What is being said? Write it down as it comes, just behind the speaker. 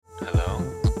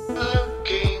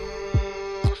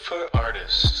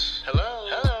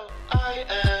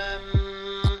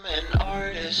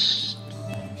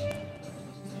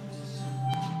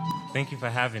thank you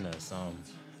for having us.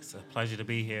 It's a pleasure to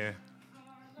be here.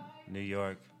 New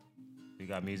York. We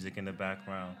got music in the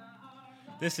background.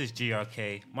 This is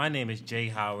GRK. My name is Jay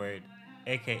Howard,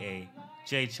 aka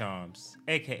Jay Charms,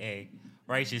 aka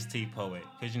Righteous Tea Poet.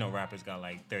 Cause you know rappers got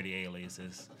like 30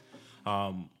 aliases.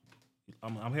 I'm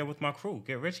here with my crew,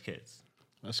 Get Rich Kids.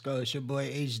 Let's go. It's your boy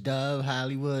H Dub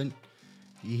Hollywood.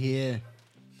 You here?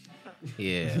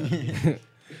 Yeah.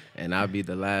 And I'll be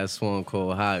the last one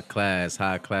called High Class.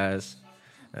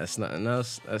 That's nothing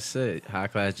else. That's it. High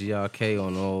Class GRK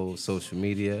on all social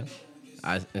media.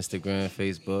 Instagram,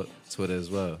 Facebook, Twitter as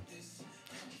well.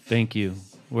 Thank you.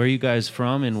 Where are you guys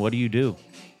from and what do you do?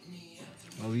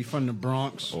 Oh, we from the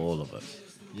Bronx. All of us.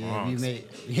 Yeah, Bronx. we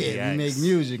make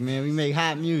music, man. We make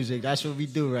hot music. That's what we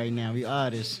do right now. We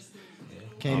artists.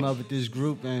 Came up with this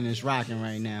group and it's rocking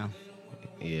right now.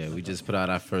 Yeah, we just put out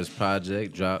our first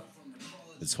project, dropped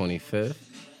the 25th.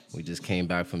 We just came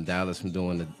back from Dallas from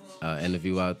doing the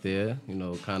interview out there, you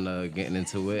know, kind of getting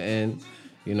into it. And,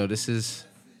 you know, this is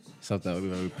something that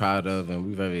we're very proud of and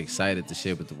we're very excited to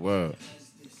share with the world.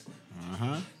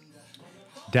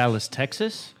 Dallas,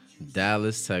 Texas?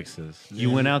 Dallas, Texas. You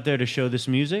went out there to show this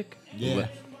music? Yeah.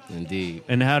 Indeed.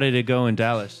 And how did it go in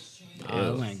Dallas?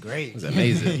 Oh, it went great. It was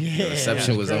amazing. Yeah, The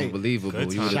reception was great. unbelievable. Good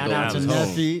We time. would Shout have out thought to it was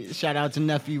home. Neffy. Shout out to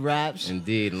Neffy Raps.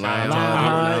 Indeed.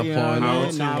 Lionheart, you know what I mean?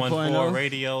 Lionheart. 214 9.0.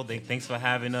 Radio. Thanks for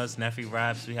having us. Neffy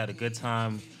Raps. We had a good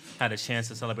time. Had a chance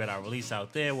to celebrate our release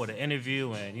out there with an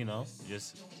interview and, you know,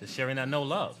 just sharing that no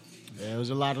love. Yeah, it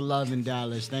was a lot of love in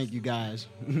Dallas. Thank you guys.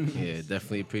 Yeah,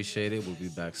 definitely appreciate it. We'll be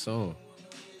back soon.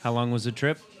 How long was the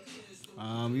trip?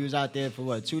 We was out there for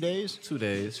what, 2 days? 2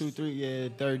 days. 2, 3, yeah.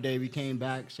 Third day we came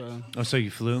back, so Oh, so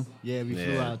you flew? yeah, we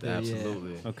flew out there.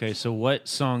 absolutely. Okay, so what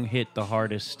song hit the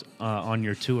hardest on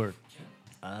your tour?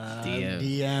 Yeah. DM.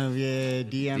 DM, yeah.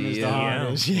 DM is the DM.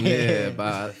 hardest. Yeah,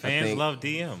 but I Fans think, love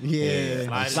DM. Yeah,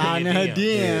 Slide sliding in her your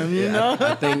DM, you yeah, know?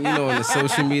 I think, you know, in the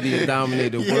social media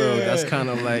dominated world, that's kind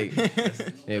of like,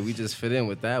 yeah, we just fit in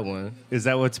with that one. Is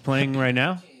that what's playing right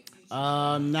now?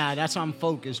 Nah, that's I'm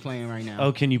focused playing right now.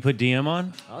 Oh, can you put DM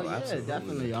on? Oh, yeah, absolutely.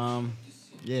 definitely.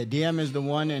 Yeah, DM is the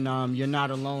one, and You're Not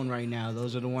Alone right now.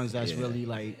 Those are the ones that's Yeah. really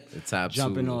like The top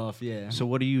jumping two. off. Yeah. So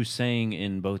what are you saying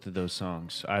in both of those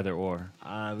songs? Either or. We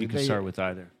You can play- start with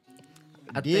either.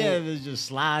 DM is just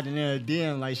sliding in her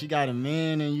DM like she got a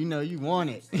man, and you know you want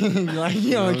it. Like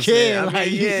you don't what I'm saying? care. I mean,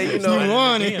 Like yeah, you you know,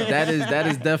 want DM. it. That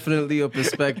is definitely a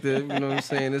perspective, you know what I'm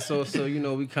saying? It's also, you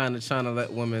know, we kind of trying to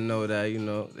let women know that, you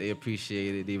know, they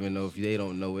appreciate it, even though if they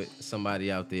don't know it,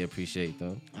 somebody out there appreciate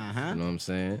them. Uh-huh. You know what I'm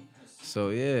saying?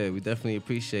 So, yeah, we definitely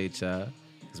appreciate y'all.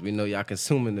 Because we know y'all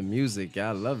consuming the music.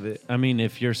 Y'all love it. I mean,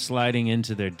 if you're sliding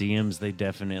into their DMs, they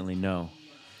definitely know.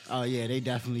 Oh yeah, they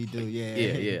definitely do. Yeah.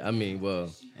 Yeah. I mean, well,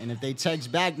 And if they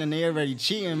text back, then they already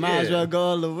cheating. Might as Yeah. well go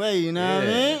all the way. You know what I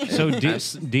Yeah. mean? So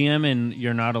DM and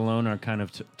You're Not Alone are kind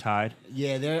of tied.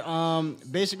 Yeah, they're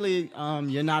basically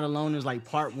You're Not Alone is like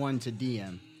part 1 to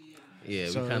DM. yeah,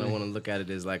 So- we kind of want to look at it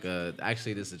as like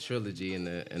actually this is a trilogy on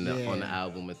Yeah. the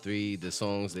album of 3, the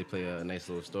songs, they play a nice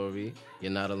little story.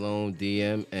 You're Not Alone,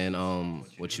 DM, and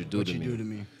What You Do What to you Me. do to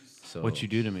me? So, What You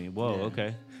Do to Me. Whoa, Yeah.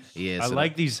 okay. Yeah, I so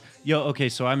like these. Yo, okay,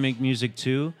 so I make music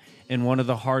too, and one of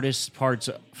the hardest parts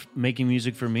of making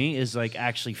music for me is like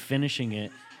actually finishing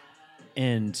it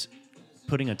and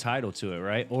putting a title to it,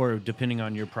 right? Or depending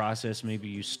on your process, maybe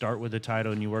you start with a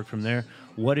title and you work from there.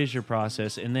 What is your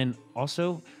process? And then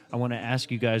also, I want to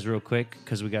ask you guys real quick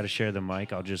because we got to share the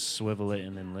mic. I'll just swivel it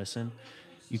and then listen.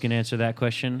 You can answer that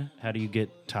question. How do you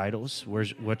get titles?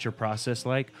 What's your process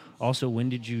like? Also, when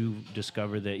did you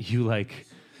discover that you like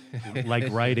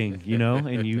writing, you know,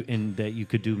 and that you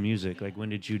could do music? Like, when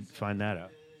did you find that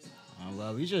out?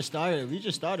 Well, we just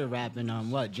started rapping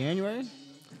January?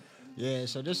 Yeah,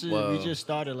 so this is Well, we just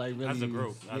started like really As a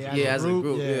group. as a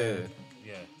group, yeah.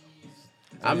 Yeah.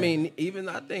 I mean, even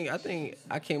I think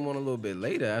I came on a little bit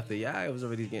later after y'all was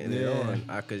already getting it Yeah.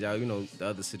 on. Cause y'all, you know, the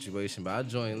other situation, but I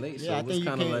joined late, so Yeah, I it was think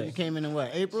kind of you like came in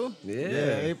what, April?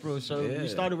 Yeah. April. So Yeah. we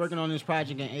started working on this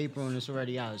project in April and it's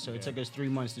already out. So it took us 3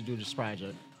 months to do this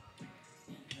project.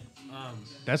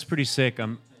 That's pretty sick.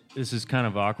 This is kind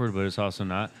of awkward, but it's also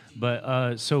not.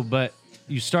 But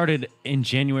you started in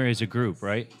January as a group,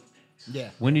 right? Yeah.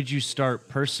 When did you start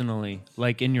personally,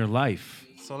 like in your life?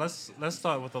 So let's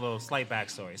start with a little slight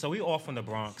backstory. So we all from the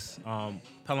Bronx,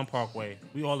 Pelham Parkway.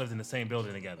 We all lived in the same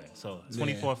building together. So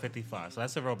 2455. So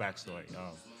that's a real backstory.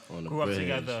 On the Grew up bridge.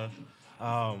 together.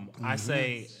 I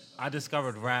say I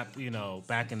discovered rap, you know,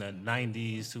 back in the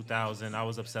 90s, 2000. I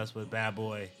was obsessed with Bad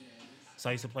Boy. So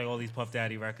I used to play all these Puff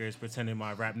Daddy records, pretending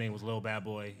my rap name was Lil Bad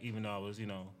Boy, even though I was,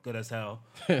 good as hell.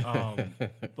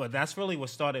 But that's really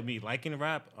what started me liking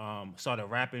rap. Started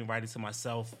rapping, writing to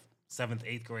myself, 7th,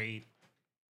 8th grade.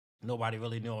 Nobody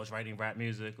really knew I was writing rap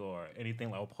music or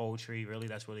anything like poetry. Really,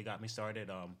 that's really got me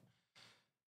started.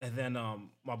 And then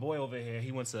my boy over here,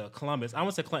 he went to Columbus. I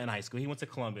went to Clinton High School. He went to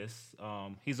Columbus.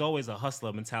 He's always a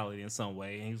hustler mentality in some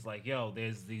way. And he was like, yo,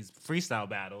 there's these freestyle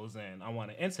battles, and I want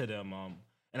to enter them.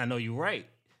 And I know you write.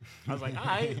 I was like, all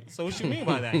right, so what you mean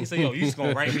by that? He said, yo, you just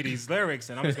going to write me these lyrics,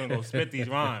 and I'm just going to go spit these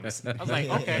rhymes. I was like,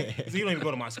 okay. So you don't even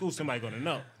go to my school. Somebody going to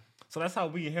know. So that's how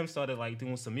we and him started, like,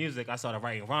 doing some music. I started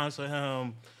writing rhymes for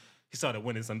him. He started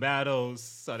winning some battles,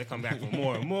 started coming back for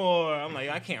more and more. I'm like,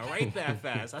 I can't write that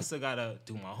fast. I still got to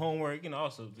do my homework,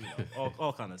 also,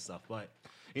 all kind of stuff. But,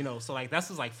 so, like, this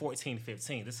was, like, 14,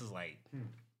 15. This is, like,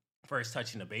 first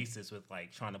touching the basis with,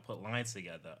 like, trying to put lines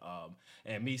together.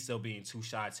 And me still being too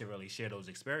shy to really share those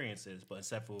experiences, but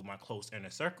except for my close inner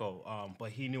circle.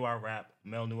 But he knew our rap.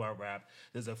 Mel knew our rap.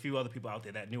 There's a few other people out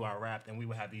there that knew our rap, and we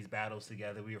would have these battles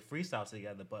together. We would freestyle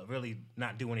together, but really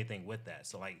not do anything with that.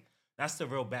 So, like, that's the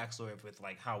real backstory with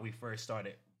like how we first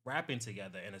started rapping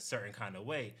together in a certain kind of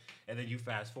way. And then you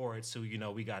fast forward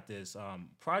to, we got this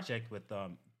project with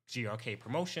GRK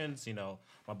Promotions.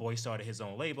 My boy started his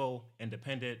own label,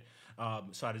 independent,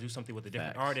 started to do something with a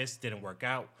different artist, didn't work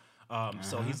out.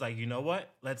 So he's like, you know what?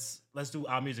 Let's do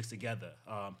our music together.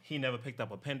 He never picked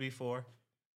up a pen before.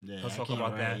 Yeah, Let's talk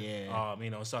about that.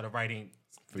 Yeah. Started writing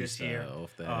this year,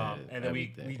 off the head, and then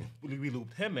we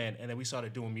looped him in, and then we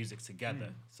started doing music together.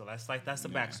 So that's the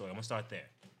backstory. I'm gonna start there.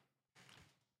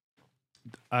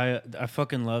 I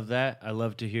fucking love that. I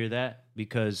love to hear that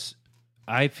because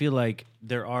I feel like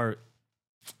there are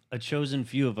a chosen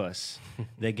few of us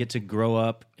that get to grow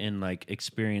up and like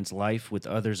experience life with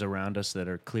others around us that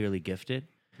are clearly gifted.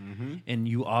 Mm-hmm. And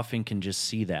you often can just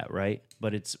see that, right?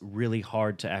 But it's really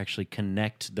hard to actually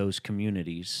connect those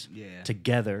communities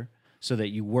together so that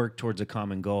you work towards a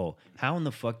common goal. How in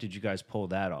the fuck did you guys pull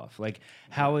that off? Like,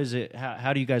 how is it?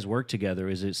 How do you guys work together?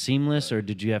 Is it seamless, or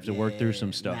did you have to work through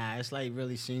some stuff? Nah, it's like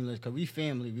really seamless because we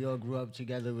family. We all grew up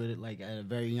together with it like at a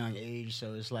very young age.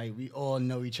 So it's like we all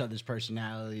know each other's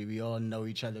personality. We all know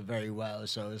each other very well.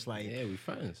 So it's like we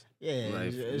friends. Yeah,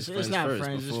 like, it's not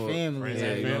friends. It's family.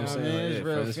 Friends, you know what I'm saying? It's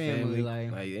real friends, family.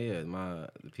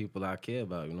 The people I care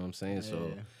about. You know what I'm saying?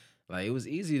 So. Like, it was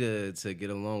easy to get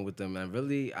along with them. And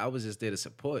really, I was just there to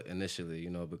support initially,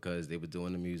 because they were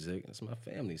doing the music. It's my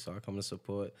family, so I come to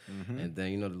support. Mm-hmm. And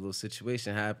then, the little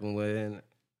situation happened when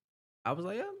I was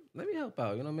like, yeah, let me help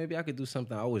out. Maybe I could do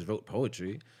something. I always wrote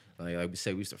poetry. Like we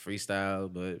said, we used to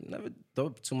freestyle, but never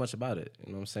thought too much about it.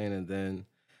 You know what I'm saying? And then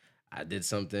I did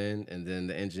something, and then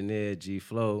the engineer, G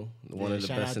Flow, one of the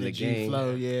best in the game. G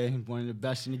Flow, one of the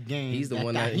best in the game. He's the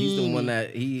one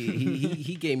that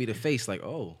he gave me the face, like,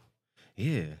 oh.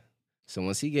 Yeah. So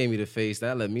once he gave me the face,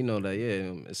 that let me know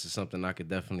that, this is something I could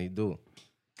definitely do.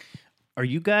 Are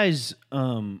you guys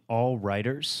all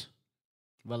writers?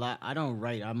 Well, I don't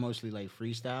write. I mostly like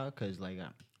freestyle because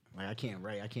I can't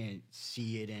write. I can't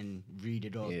see it and read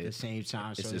it all at the same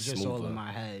time. So it's just all in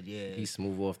my head. Yeah. He's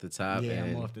smooth off the top. Yeah,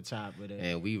 I'm off the top with it.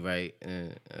 And we write,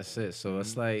 and that's it. So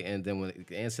it's like, and then when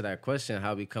to answer that question,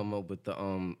 how we come up with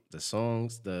the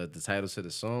songs, the titles to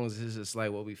the songs, is just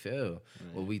like what we feel,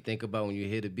 what we think about when you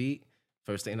hear the beat.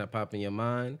 First thing that pop in your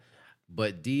mind.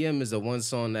 But DM is the one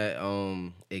song that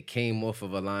it came off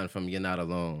of a line from You're Not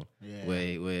Alone. Yeah.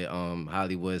 Where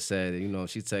Hollywood said,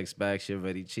 she texts back, she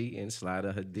already cheating, slide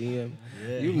her DM.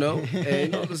 Yeah.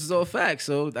 And this is all facts.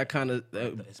 So that kind of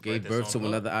gave birth to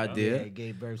another idea. Yeah, it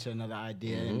gave birth to another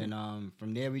idea. Mm-hmm. And then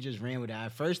from there we just ran with it.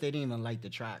 At first they didn't even like the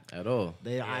track. At all.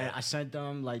 I sent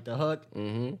them like the hook.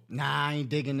 Mm-hmm. Nah, I ain't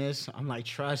digging this. I'm like,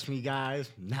 trust me guys.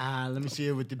 Nah, let me see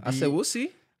it with the beat. I said, we'll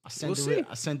see. I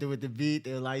sent it with the beat.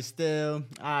 They were like, still,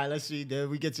 all right, let's see. Then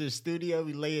we get to the studio,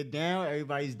 we lay it down.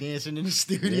 Everybody's dancing in the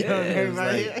studio.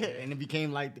 And it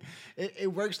became like,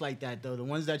 it works like that, though. The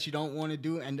ones that you don't want to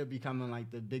do end up becoming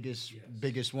like the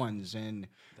biggest ones. And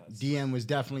DM was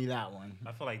definitely that one.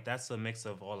 I feel like that's a mix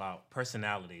of all our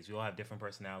personalities. We all have different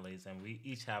personalities, and we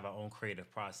each have our own creative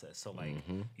process. So, like,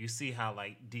 you see how,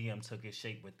 like, DM took his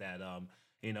shape with that.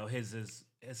 His is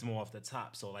it's more off the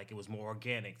top, so like it was more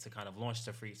organic to kind of launch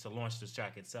this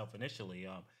track itself initially.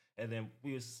 And then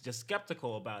we was just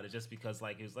skeptical about it, just because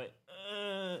like it was like,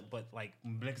 but like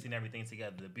mixing everything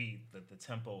together, the beat, the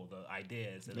tempo, the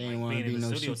ideas, and like being in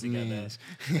the studio together.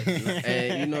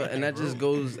 And that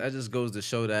just goes to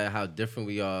show that how different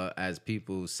we are as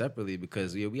people separately,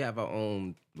 because we have our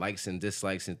own likes and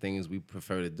dislikes and things we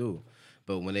prefer to do.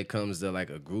 But when it comes to like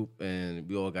a group, and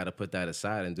we all got to put that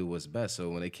aside and do what's best. So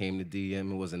when it came to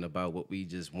DM, it wasn't about what we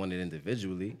just wanted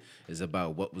individually. It's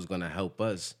about what was going to help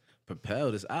us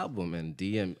propel this album, and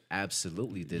DM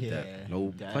absolutely did that.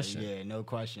 No question. Yeah, no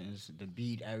questions. The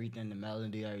beat, everything, the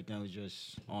melody, everything was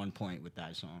just on point with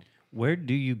that song. Where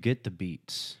do you get the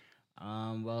beats?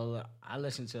 Well, I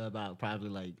listen to about probably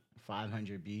like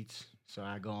 500 beats. So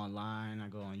I go online, I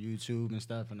go on YouTube and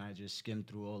stuff, and I just skim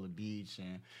through all the beats.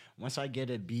 And once I get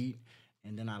a beat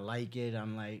and then I like it,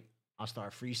 I'm like, I'll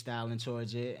start freestyling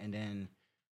towards it. And then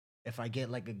if I get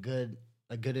like a good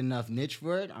enough niche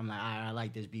for it, I'm like, I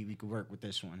like this beat, we could work with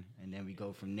this one. And then we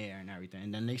go from there and everything.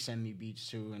 And then they send me beats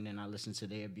too, and then I listen to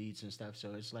their beats and stuff.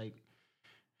 So it's like,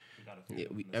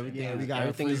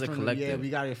 everything is a collective. We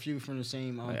got a few from the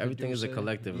same. Everything is a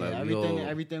collective. Yeah, like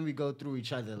everything we go through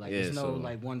each other. Like there's no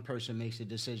like one person makes a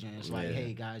decision. It's like,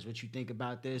 hey guys, what you think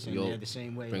about this? And they're the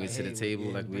same way. Bring like, it to the table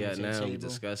like we at now. We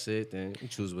discuss it and we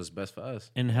choose what's best for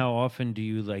us. And how often do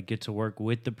you like get to work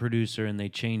with the producer and they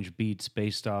change beats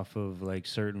based off of like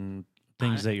certain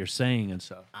things that you're saying and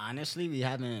stuff? Honestly, we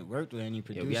haven't worked with any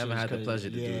producers. We haven't had the pleasure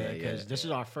to do that yet. Because this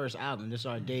is our first album. This is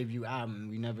our debut album.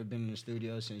 We never been in the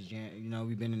studio since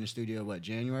we've been in the studio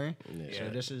January. Yeah. So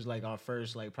this is like our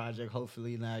first like project.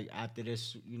 Hopefully, like after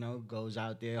this, goes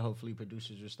out there. Hopefully,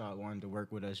 producers will start wanting to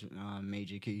work with us.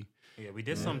 Major key. Yeah, we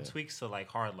did some tweaks to like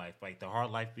Hard Life. Like the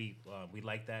Hard Life beat, we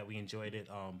liked that. We enjoyed it.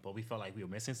 But we felt like we were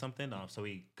missing something. So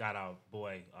we got our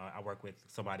boy. I work with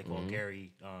somebody called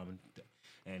Gary.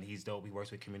 And he's dope. He works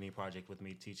with Community Project with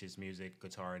me, teaches music,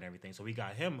 guitar, and everything. So we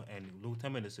got him and looped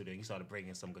him in the studio. He started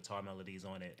bringing some guitar melodies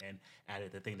on it and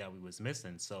added the thing that we was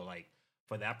missing. So like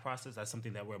for that process, that's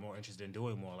something that we're more interested in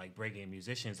doing more, like bringing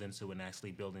musicians into and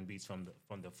actually building beats from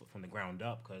the ground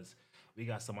up. Because we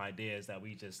got some ideas that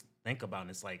we just think about, and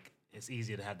it's like it's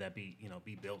easier to have that beat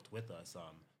be built with us.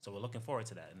 So we're looking forward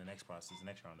to that in the next process, the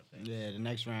next round of things. Yeah, the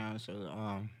next round. So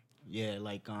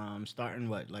starting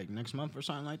like next month or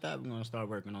something like that, we're gonna start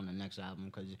working on the next album,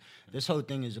 because this whole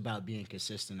thing is about being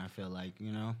consistent. I feel like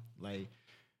like.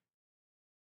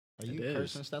 Are you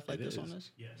cursing stuff like this on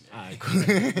this? Yes. All right, cool.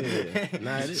 It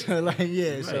is. So like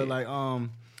Right. so like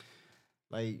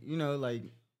like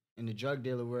in the drug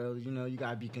dealer world, you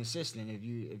gotta be consistent.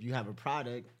 If you have a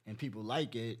product and people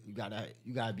like it, you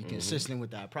gotta be consistent with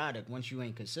that product. Once you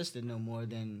ain't consistent no more,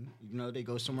 then they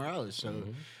go somewhere else. So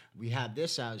we have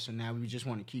this out, so now we just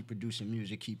want to keep producing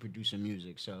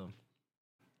music. So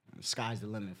sky's the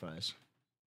limit for us.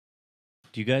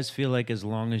 Do you guys feel like as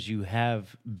long as you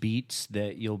have beats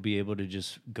that you'll be able to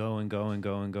just go and go and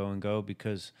go and go and go?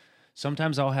 Because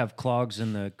sometimes I'll have clogs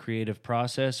in the creative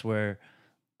process where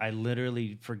I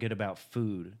literally forget about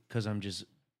food because I'm just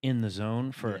in the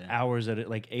zone for hours at it,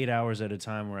 like 8 hours at a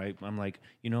time, where I'm like,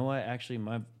 you know what? Actually,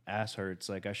 my ass hurts.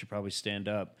 Like I should probably stand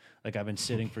up. Like I've been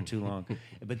sitting for too long.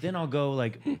 But then I'll go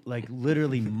like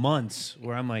literally months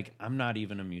where I'm like, I'm not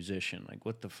even a musician. Like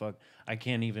what the fuck? I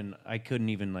couldn't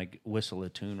even like whistle a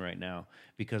tune right now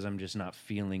because I'm just not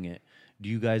feeling it. Do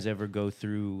you guys ever go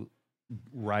through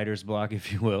writer's block,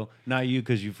 if you will? Not you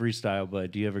because you freestyle,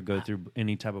 but do you ever go through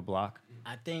any type of block?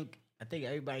 I think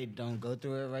everybody don't go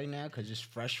through it right now because it's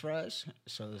fresh for us.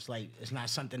 So it's like it's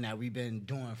not something that we've been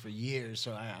doing for years.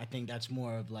 So I think that's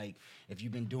more of like if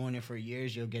you've been doing it for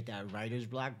years, you'll get that writer's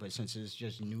block. But since it's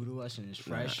just new to us and it's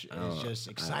fresh, it's just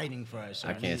exciting for us. So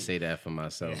I can't say that for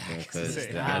myself because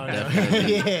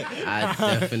Yeah.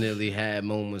 I definitely had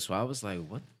moments where I was like,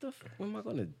 what am I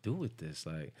gonna do with this?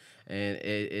 Like, and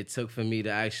it took for me to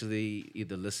actually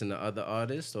either listen to other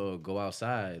artists or go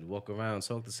outside, walk around,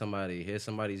 talk to somebody, hear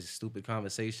somebody's stupid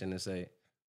conversation and say,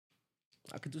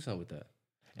 I could do something with that.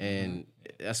 And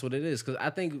that's what it is. Because I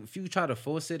think if you try to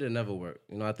force it, it'll never work.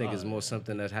 I think it's more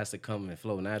something that has to come and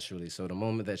flow naturally. So the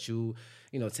moment that you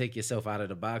take yourself out of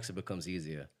the box, it becomes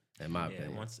easier, in my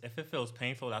opinion. If it feels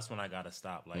painful, that's when I gotta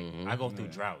stop. Like I go through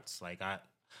droughts. Like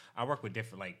I work with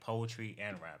different like poetry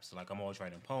and rap. So like I'm always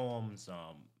writing poems.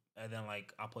 And then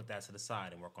like I'll put that to the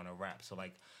side and work on a rap. So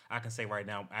like I can say right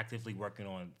now I'm actively working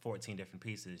on 14 different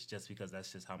pieces just because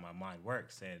that's just how my mind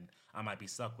works. And I might be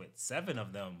stuck with 7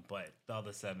 of them, but the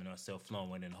other 7 are still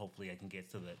flowing. And hopefully I can get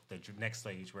to the next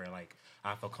stage where like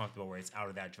I feel comfortable where it's out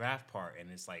of that draft part and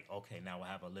it's like, okay, now I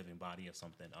have a living body of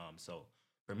something. So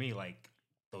for me, like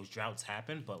those droughts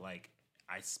happen, but like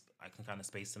I can kind of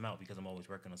space them out because I'm always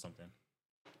working on something.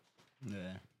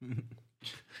 Yeah.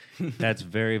 That's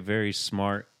very, very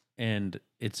smart. And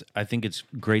I think it's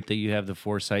great that you have the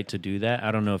foresight to do that.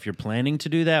 I don't know if you're planning to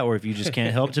do that or if you just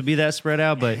can't help to be that spread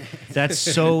out, but that's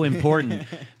so important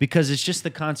because it's just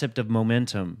the concept of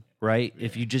momentum. right?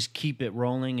 If you just keep it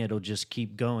rolling, it'll just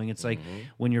keep going. It's like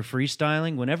when you're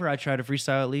freestyling. Whenever I try to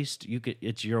freestyle, at least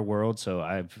it's your world. So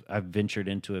I've ventured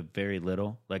into it very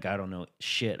little. Like I don't know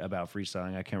shit about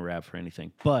freestyling. I can't rap for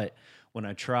anything. But when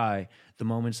I try, the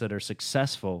moments that are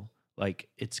successful, like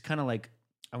it's kind of like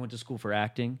I went to school for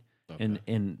acting.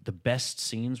 And the best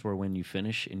scenes were when you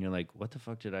finish and you're like, what the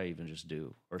fuck did I even just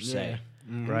do or say?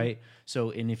 Right?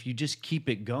 So, and if you just keep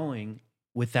it going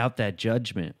without that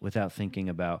judgment, without thinking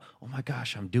about, oh my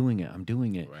gosh, I'm doing it.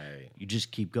 Right. You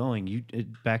just keep going.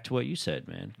 Back to what you said,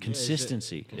 man.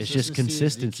 Consistency. Yeah, It's just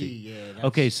consistency. is the key. Yeah,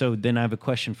 Okay, so then I have a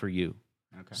question for you.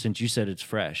 Okay. Since you said it's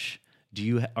fresh,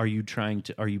 are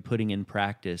you putting in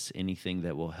practice anything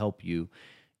that will help you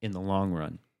in the long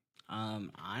run?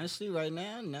 Honestly, right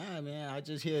now, nah, man. I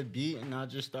just hear a beat and I'll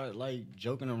just start like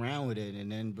joking around with it, and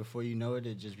then before you know it,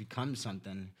 it just becomes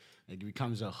something. It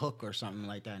becomes a hook or something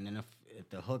like that. And then if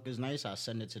the hook is nice, I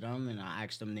send it to them and I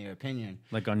ask them their opinion.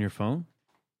 Like on your phone?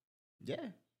 Yeah.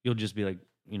 You'll just be like,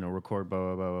 record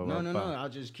blah, blah, blah, blah, No. blah. I'll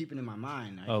just keep it in my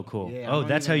mind. Oh, cool. Yeah, I Oh, don't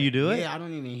that's how you do it? Yeah, I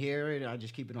don't even hear it. I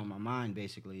just keep it on my mind,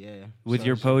 basically. Yeah. With So-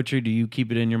 your so- poetry, do you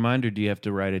keep it in your mind or do you have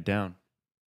to write it down?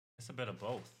 It's a bit of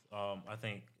both. I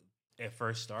think it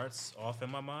first starts off in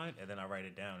my mind, and then I write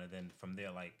it down, and then from there,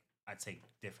 like I take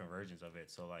different versions of it.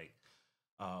 So like,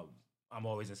 I'm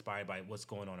always inspired by what's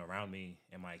going on around me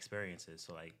and my experiences.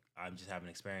 So like, I'm just having an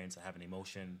experience, I have an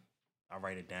emotion, I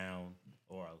write it down,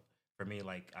 or for me,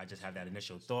 like I just have that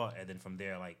initial thought, and then from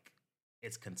there, like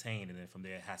it's contained, and then from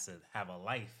there, it has to have a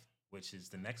life, which is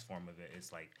the next form of it.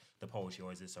 It's like the poetry,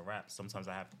 or is it's a rap. Sometimes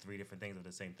I have 3 different things of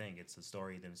the same thing. It's a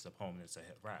story, then it's a poem, then it's a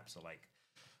hit rap. So like,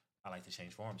 I like to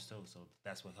change forms too. So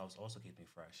that's what helps also keep me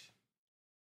fresh.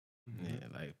 Yeah,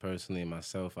 like personally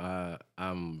myself,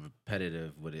 I'm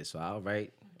repetitive with it. So I'll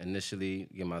write initially,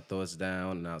 get my thoughts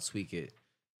down, and I'll tweak it.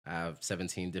 I have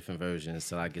 17 different versions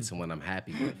till I get to one I'm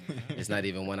happy with. It's not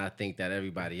even one I think that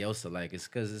everybody else will like. It's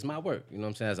because it's my work. You know what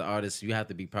I'm saying? As an artist, you have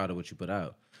to be proud of what you put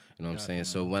out. You know what I'm saying?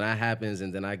 So when that happens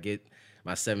and then I get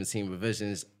my 17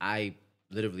 revisions, I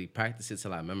literally practice it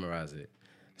till I memorize it.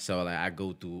 So like I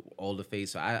go through all the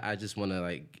phases. So I just want to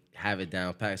like have it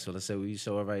down packed. So let's say we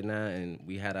show it right now and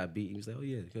we had our beat. He was like, oh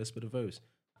yeah, let's spit a verse.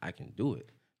 I can do it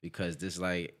because this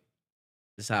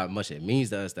how much it means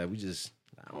to us that we just.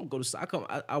 I don't go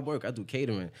to. I work. I do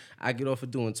catering. I get off of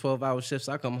doing 12-hour shifts.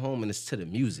 I come home and it's to the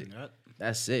music. Yep.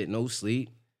 That's it. No sleep.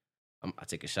 I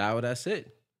take a shower. That's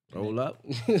it. Roll up.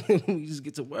 We just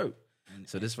get to work.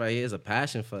 So this right here is a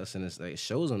passion for us, and it's like it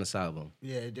shows on this album.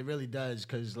 Yeah, it really does.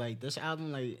 Cause like this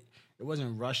album, like it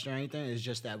wasn't rushed or anything. It's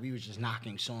just that we was just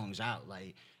knocking songs out.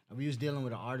 Like we was dealing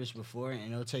with an artist before,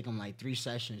 and it'll take them like 3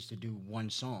 sessions to do one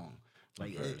song.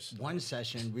 Like one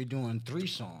session, we're doing 3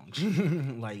 songs.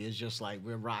 Like it's just like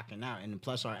we're rocking out, and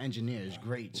plus our engineer is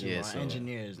great too. Yeah, Our so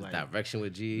engineer is like direction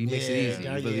with G. He makes it easy. He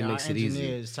really makes our it easy.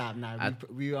 engineer is top notch.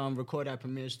 We record at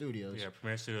Premier Studios. Yeah,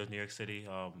 Premier Studios, New York City.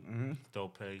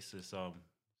 Dope place. It's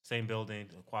same building,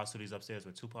 the Quad Studios upstairs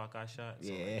where Tupac got shot.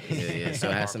 So, Yeah. Yeah. So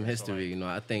it has some So, history. You know,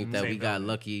 I think that same we got building.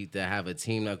 lucky to have a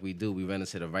team like we do. We run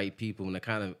into the right people, and it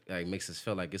kind of like makes us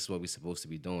feel like this is what we're supposed to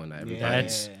be doing. Like, everybody.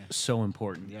 That's so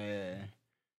important. Yeah.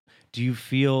 Do you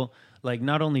feel like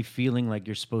not only feeling like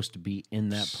you're supposed to be in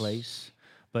that place,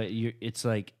 but it's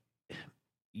like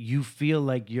you feel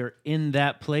like you're in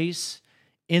that place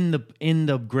in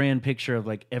the grand picture of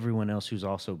like everyone else who's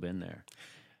also been there.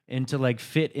 And to like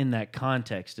fit in that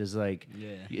context is like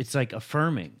it's like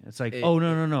affirming. It's like, oh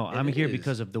no. I'm here is.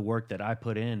 because of the work that I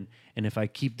put in. And if I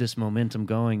keep this momentum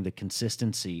going, the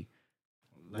consistency,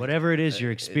 whatever it is,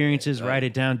 your experiences, write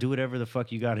it down, do whatever the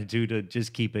fuck you gotta do to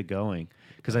just keep it going.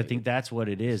 Because I think that's what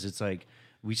it is. It's like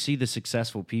we see the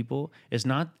successful people. It's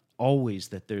not always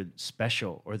that they're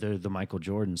special or they're the Michael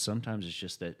Jordans. Sometimes it's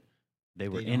just that they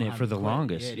were in it for the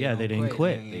longest. Yeah, they didn't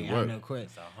quit. They worked. didn't quit.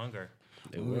 it's a hunger.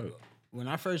 They work. When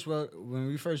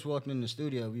we first walked in the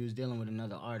studio, we was dealing with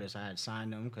another artist. I had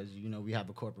signed them because we have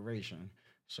a corporation.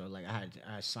 So like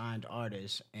I signed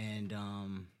artists, and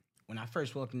when I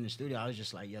first walked in the studio, I was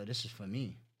just like, yo, this is for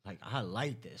me. Like I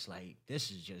like this. Like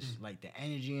this is just like the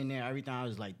energy in there, everything. I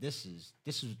was like, this is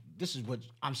what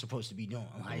I'm supposed to be doing.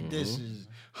 Like this is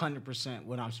 100%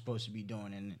 what I'm supposed to be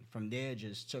doing. And from there, it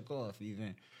just took off.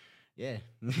 Even. Yeah.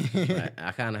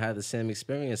 I kind of had the same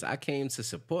experience. I came to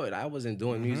support. I wasn't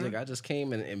doing music. I just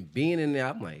came and being in there,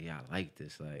 I'm like, yeah, I like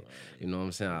this. Like, you know what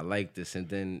I'm saying? I like this. And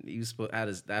then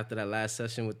after that last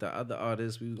session with the other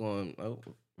artists, we was going to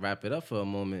wrap it up for a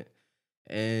moment.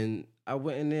 And I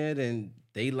went in there and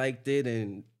they liked it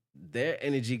and their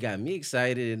energy got me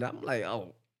excited. And I'm like,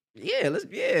 oh,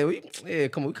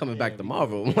 Come on, we coming back we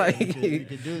tomorrow. could, Like, we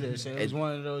could do this. It was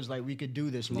one of those like we could do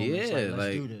this moments. Yeah, Let's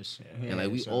like- do this. and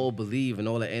like we so- all believe, and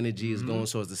all the energy is going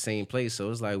towards the same place. So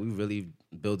it's like we really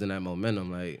building that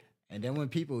momentum. Like, And then when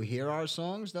people hear our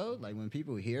songs, though, like when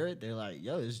people hear it, they're like,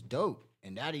 "Yo, it's dope,"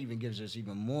 and that even gives us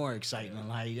even more excitement.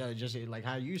 Like, yo, just like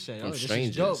how you say, "Oh, From this strangers.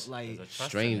 is dope." Like, There's a trust in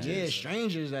strangers. that. yeah,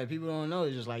 strangers that people don't know.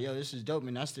 It's just like, yo, this is dope,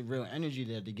 and that's the real energy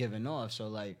that they're giving off. So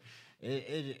like,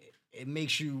 it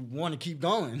makes you want to keep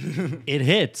going. It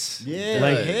hits. Yeah,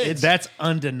 like it hits. that's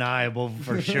undeniable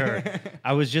for sure.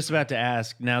 I was just about to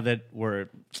ask. Now that we're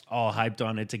all hyped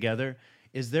on it together,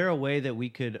 is there a way that we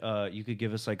could, you could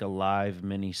give us like a live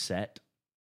mini set,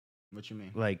 What you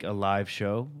mean? like a live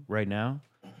show right now?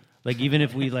 Like even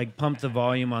if we like pump the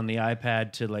volume on the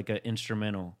iPad to like an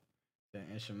instrumental. The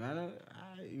instrumental?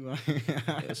 You want-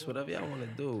 it's whatever y'all want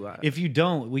to do. If you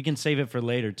don't, we can save it for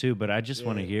later too. But I just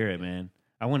want to Yeah. hear it, man.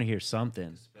 I want to hear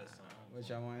something. What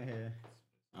y'all want to hear?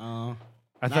 I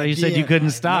Not thought you said you DM. couldn't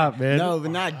stop, man. No,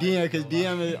 but not DM because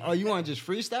DM is. Oh, you want just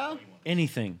freestyle?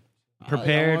 Anything. y'all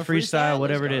Prepared, want freestyle, freestyle?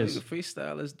 whatever it Let's we is. can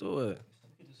freestyle, let's do it.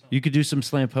 You could do some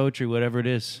slam poetry, whatever it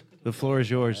is. The floor is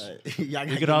yours. Y'all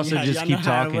We could also just y'all keep know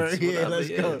how it talking. works. Yeah, Whatever let's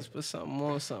it go. is, put something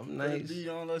on, something Put a nice. beat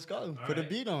on. Let's go. Put a right.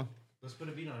 beat on. Let's put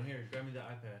a beat on here. Grab me the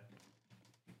iPad.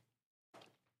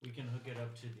 We can hook it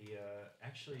up to the.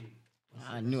 Actually,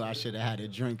 I knew I should have had a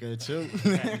drink or two.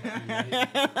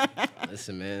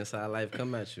 Listen, man, that's how life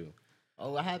come at you.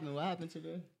 Oh, what happened? What happened to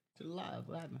the live?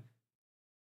 What happened?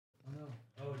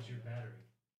 oh, it's your battery.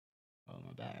 Oh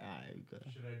my bad. All right, we good.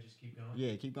 Should I just keep going?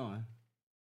 Yeah, keep going.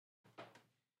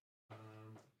 I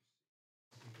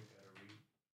think I gotta read.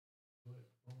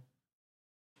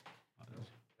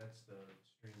 That's the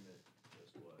stream that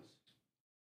just was.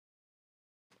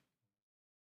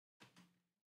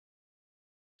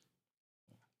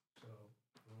 So,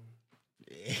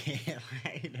 Yeah,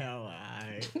 right now. All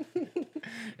right.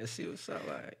 Let's see what's up.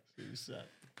 Like, What's up?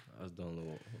 I was doing a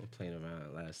little playing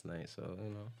around last night, so you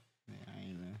know. Yeah, I ain't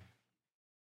even.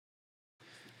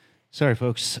 sorry,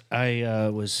 folks. I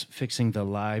was fixing the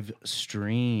live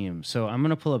stream. So I'm going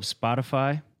to pull up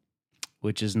Spotify,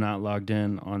 which is not logged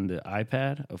in on the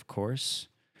iPad, of course.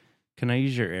 Can I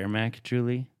use your Air Mac,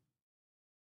 Julie?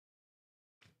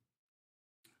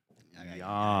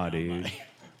 Yeah, dude.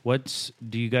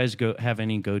 Do you guys have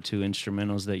any go-to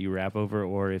instrumentals that you rap over,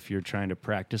 or if you're trying to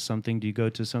practice something, do you go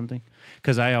to something?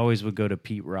 Because I always would go to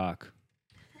Pete Rock.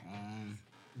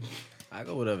 I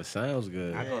go whatever sounds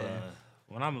good. I go to,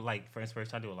 when I'm like for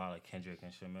inspiration, I do a lot of Kendrick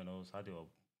instrumentals. I do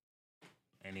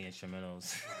any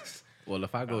instrumentals. Well,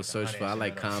 if I go Like search for, I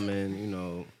like instrumentals. common, you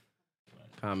know,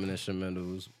 common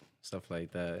instrumentals, stuff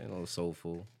like that, you know,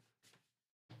 soulful.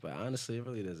 But honestly, it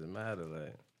really doesn't matter.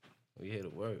 Like, we here to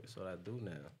work. That's what I do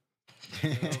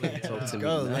now. Talk Let's to me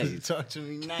go. nice. Let's talk to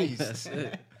me nice. That's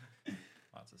it.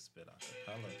 About to spit out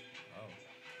the color.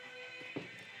 Oh.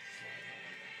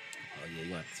 Oh yeah,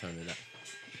 you have to turn it up.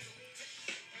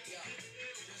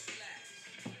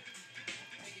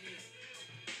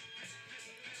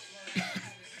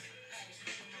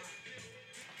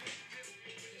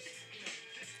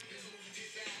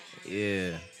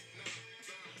 Yeah.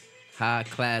 High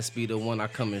class be the one I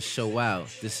come and show out.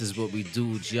 This is what we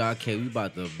do, GRK, we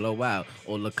about to blow out.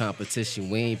 All the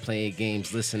competition, we ain't playing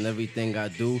games. Listen, everything I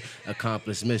do,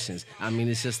 accomplish missions. I mean,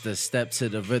 it's just a step to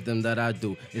the rhythm that I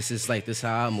do. It's just like this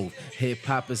how I move. Hip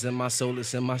hop is in my soul,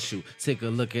 it's in my shoe. Take a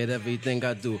look at everything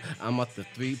I do. I'm at the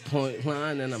 3-point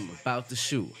line and I'm about to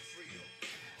shoot.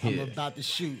 I'm Yeah. about to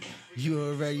shoot. You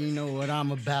already know what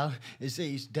I'm about. It's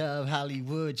Ace Dub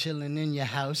Hollywood chilling in your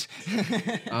house.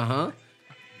 Uh-huh.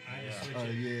 Oh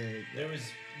yeah. There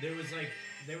was like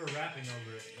they were rapping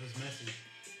over it. It was messy.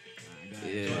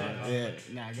 Yeah. Yeah.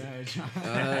 Nah, go ahead, John.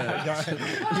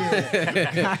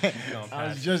 Gonna I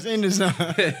was pass, just in the zone.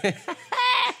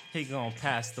 he gonna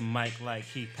pass the mic like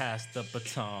he passed the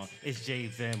baton. It's J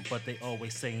Vim, but they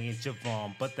always saying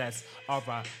Javon. But that's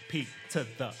R.I.P. to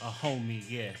the homie,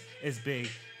 yeah. It's big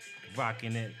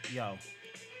rocking it, yo.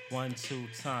 1, 2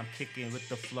 time kicking with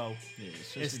the flow.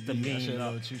 It's the beat. That mean shit a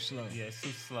up. little too slow. Yeah, it's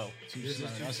too slow. Too slow.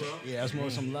 Yeah, that's more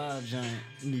some love joint.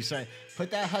 You need to say, put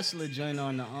that hustler joint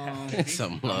on the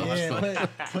Some love. yeah,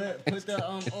 put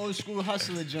the old school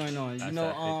hustler joint on. You That's know,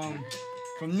 that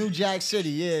from New Jack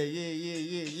City. Yeah.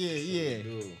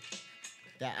 Dude,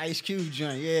 That Ice Cube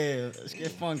joint. Yeah, let's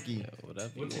get funky. whatever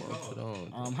you want to put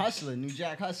on. Hustler, New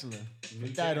Jack Hustler.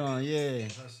 Put that on, yeah.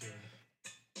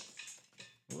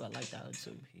 Ooh, I like that one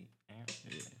too.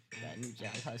 Yeah, that New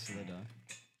Jack Hustler though.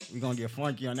 We gonna get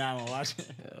funky on that one. Watch it.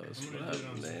 Yo, it's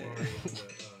whatever, man.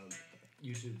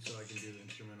 YouTube so I can do the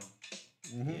instrumental.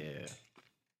 Yeah.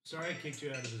 Sorry, I kicked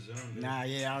you out of the zone. Nah,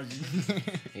 yeah, I was.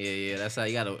 Yeah, that's how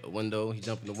you got a window. He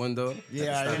jumped in the window.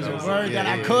 Yeah, That's there's a how- word that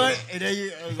I yeah. caught, and then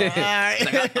you. I was like, all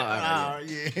right. All right, Oh,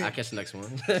 yeah. I'll catch the next one.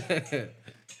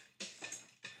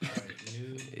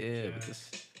 Yeah, but this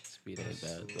beat ain't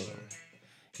bad though.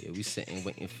 Yeah, we sitting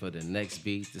waiting for the next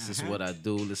beat. This is what I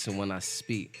do. Listen when I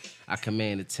speak. I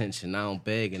command attention. I don't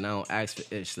beg and I don't ask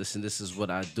for ish. Listen, this is what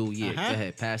I do. Yeah, go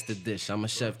ahead, pass the dish. I'm a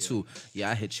chef too.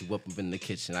 Yeah, I hit you up in the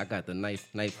kitchen. I got the knife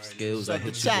skills. I Suck the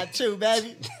hit you. shot too,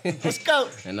 baby. Let's go.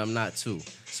 And I'm not too.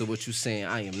 So what you saying?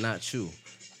 I am not you.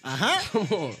 Come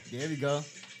on. There we go.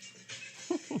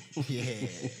 Yeah.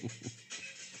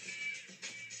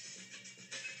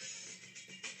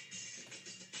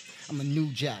 I'm a new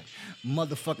jack,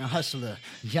 motherfucking hustler.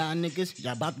 Y'all niggas,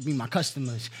 y'all about to be my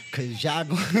customers. Cause y'all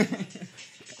going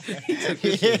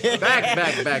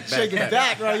Back. shake it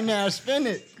back right now, spin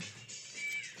it.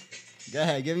 Go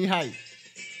ahead, give me hype.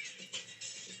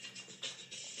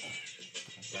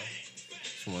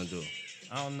 What you wanna do?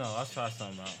 I don't know. I'll try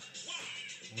something out.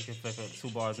 We can pick up 2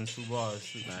 bars and 2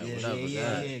 bars. Alright, Yeah, whatever, God.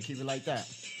 yeah, keep it like that.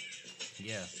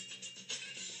 Yeah.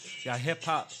 Got hip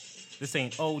hop. This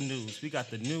ain't old news. We got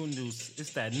the new news.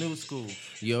 It's that new school.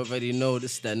 You already know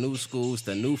this is that new school, it's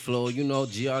the new flow. You know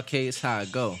GRK is how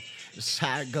it go. That's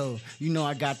how it go. You know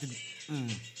I got the.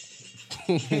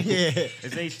 Yeah.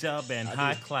 It's H-Dub and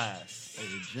High Class. Hey,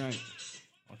 drink.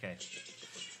 Okay.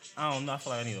 I don't know. I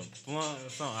feel like I need a blunt or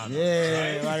something. I don't know.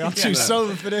 Yeah, like I'm too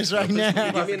sober for this right now.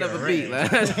 Give me another beat, man.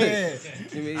 Yeah.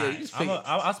 Give me, yeah, you just pick.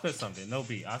 I'll spit something. No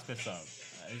beat. I'll spit something.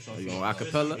 You gonna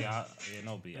acapella? Yeah,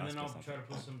 no beat. I'll And then spit I'll something. try to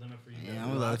put something up for you. Yeah,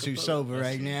 I'm a little too sober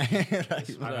right now.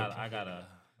 I gotta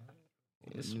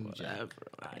It's whatever.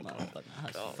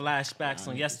 flashbacks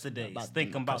on yesterday.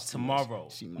 Thinking about tomorrow.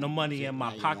 No money in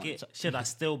my pocket. Should I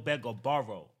still beg or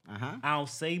borrow? I don't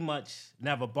say much.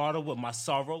 Never bother with my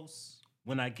sorrows.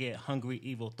 When I get hungry,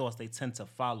 evil thoughts they tend to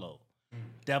follow.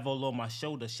 Devil on my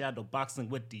shoulder, shadow boxing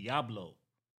with Diablo.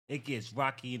 It gets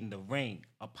rocky in the ring,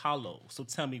 Apollo. So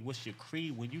tell me what's your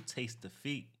creed when you taste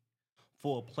defeat?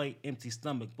 Full plate, empty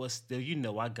stomach, but still you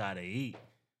know I gotta eat.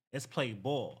 It's play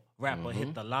ball, rapper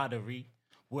hit the lottery.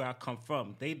 Where I come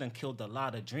from, they done killed a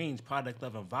lot of dreams, product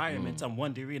of environment. I'm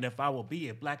wondering if I will be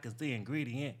it, black is the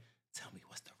ingredient. Tell me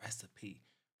what's the recipe?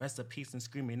 Rest in peace and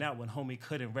screaming out when homie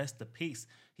couldn't rest in peace.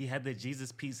 He had the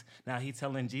Jesus piece, now he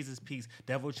telling Jesus peace.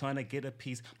 Devil trying to get a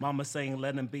piece. Mama saying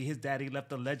let him be. His daddy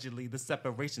left allegedly. The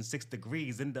separation 6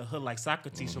 degrees. In the hood like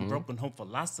Socrates from broken home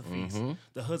philosophies.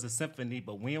 The hood's a symphony,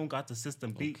 but we don't got the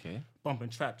system beat. Okay. Bumping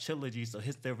trap trilogy, so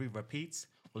history repeats.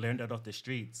 We learned that off the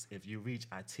streets. If you reach,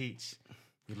 I teach.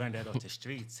 We learned that off the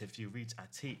streets. If you reach, I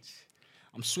teach.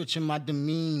 I'm switching my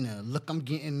demeanor. Look, I'm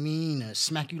getting meaner.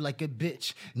 Smack you like a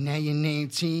bitch. Now your name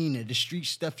Tina. The street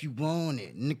stuff you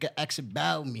wanted. Nigga ask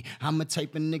about me. I'm a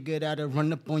type of nigga that'll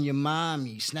run up on your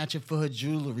mommy. Snatch her for her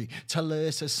jewelry. Tell her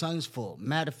it's her son's fault.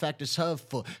 Matter of fact, it's her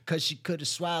fault. Cause she could've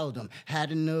swallowed him.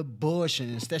 Had an abortion.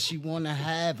 Instead, she wanna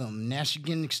have him. Now she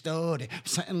getting extorted.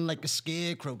 Something like a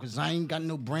scarecrow. Cause I ain't got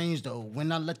no brains though.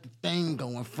 When I let the thing go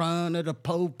in front of the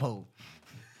po-po.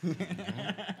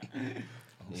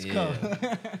 Yeah.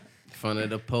 Front of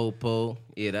the po-po,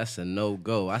 yeah, that's a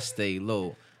no-go. I stay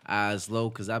low, eyes low,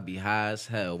 cause I be high as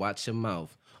hell. Watch your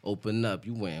mouth, open up,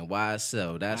 you wearing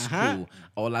YSL, that's cool.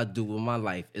 All I do with my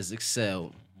life is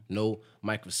excel. No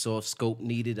Microsoft scope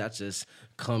needed, I just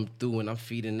come through and I'm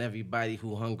feeding everybody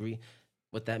who hungry.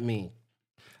 What that mean?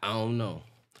 I don't know.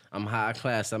 I'm high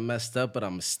class, I messed up, but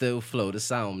I'ma still flow. This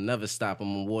sound never stop,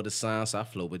 I'm on water sign, so I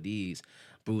flow with ease.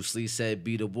 Bruce Lee said,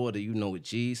 be the water, you know it,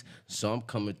 G's. So I'm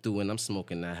coming through and I'm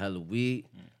smoking that hella weed.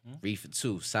 Reefer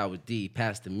 2, Sour D,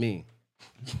 pass to me.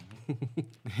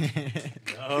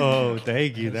 Oh,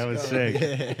 thank you. That was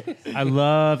sick. I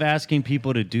love asking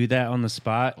people to do that on the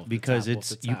spot because top,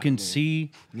 it's off the you top, can man.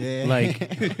 see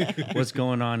like what's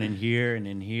going on in here and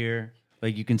in here.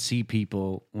 Like you can see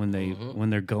people when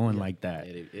they're going like that.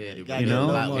 Gotta You get a know,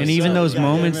 little more and even sauce. those Gotta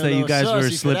get moments a that you little guys were saucy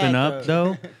for slipping that, up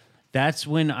though, that's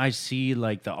when I see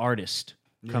like the artist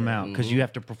come out because you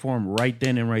have to perform right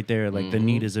then and right there. Like the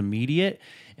need is immediate.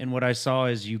 And what I saw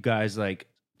is you guys like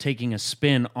taking a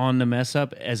spin on the mess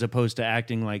up as opposed to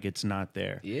acting like it's not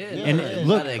there. Yeah. And you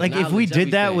look, gotta like if we acknowledge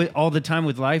did that everything. with all the time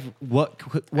with life, what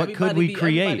could we Everybody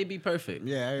create? be perfect.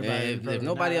 Yeah, everybody be If perfect.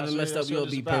 nobody Nah, ever that's messed what- up, that's we all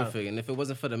what be it's about. perfect. And if it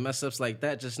wasn't for the mess ups like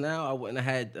that just now, I wouldn't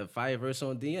have had a fire verse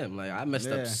on DM. Like I messed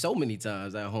Yeah. up so many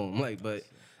times at home. Like, but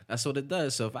that's what it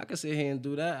does. So if I could sit here and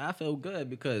do that, I feel good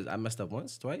because I messed up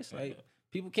once, twice. Like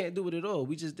people can't do it at all.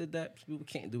 We just did that. People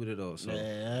can't do it at all. So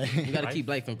Yeah. you gotta keep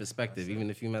life in perspective,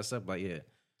 even if you mess up. Like yeah.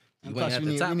 You plus ain't at we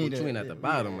the need- top, we but need you a- ain't at the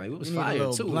bottom. Like, it was We need a fire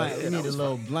little too. blunt. Like, We yeah, need that a was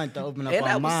little blunt to open up And our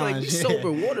that was like, minds. we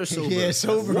sober, water sober. Yeah,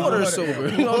 sober. Water sober.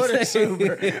 You know what I'm saying?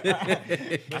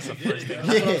 That's the first thing.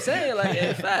 That's what I'm saying. Like,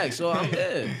 in fact, so I'm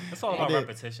there. It's all about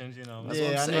repetitions, you know. what Yeah,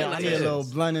 I'm I saying, need like, a little it's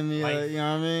blunt in me. life. You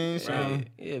know what I mean? So, Right.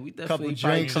 Yeah, we definitely couple probably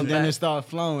drinks and do then that. it start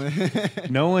flowing.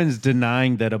 No one's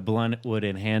denying that a blunt would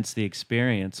enhance the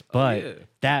experience, but yeah.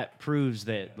 that proves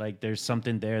that like there's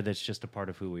something there that's just a part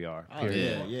of who we are.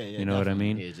 Period. yeah. You know what I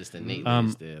mean? Yeah, just innately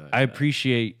it's there. Like, I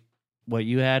appreciate what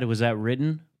you had. Was that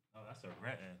written? Oh, that's a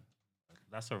written.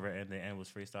 That's a written. The end was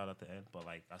freestyle at the end, but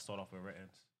like I start off with written.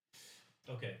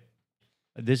 Okay.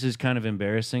 This is kind of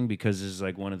embarrassing because this is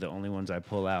like one of the only ones I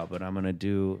pull out, but I'm gonna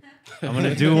do one.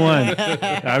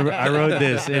 I wrote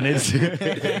this and it's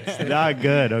not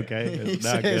good. Okay, it's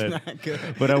not It's good. not good.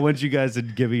 But I want you guys to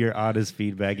give me your honest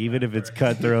feedback, even if it's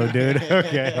cutthroat, dude.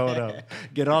 Okay, hold up.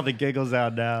 Get all the giggles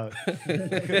out now.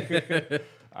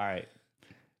 All right.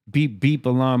 Beep, beep,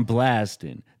 alarm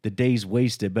blasting. The day's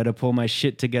wasted. Better pull my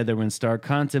shit together and start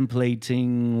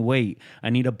contemplating. Wait,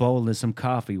 I need a bowl and some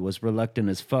coffee. Was reluctant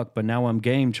as fuck, but now I'm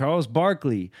game. Charles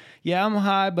Barkley. Yeah, I'm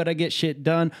high, but I get shit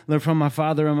done. Learn from my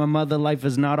father and my mother. Life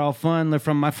is not all fun. Learn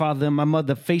from my father and my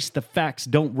mother. Face the facts,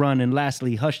 don't run. And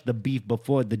lastly, hush the beef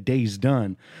before the day's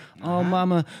done. Oh,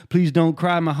 mama, please don't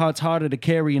cry. My heart's harder to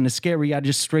carry and it's scary. I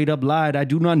just straight up lied. I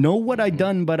do not know what I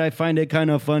done, but I find it kind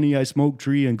of funny. I smoke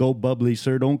tree and go bubbly,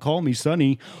 sir. Don't call me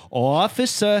Sonny.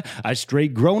 Officer, I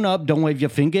straight grown up. Don't wave your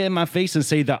finger in my face and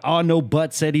say there are no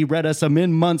buts. Said he read us. I'm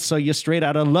in months, so you're straight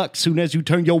out of luck. Soon as you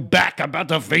turn your back, I'm about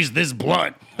to face this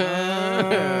blunt.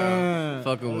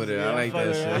 fucking with it. I like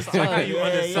that shit. That's how you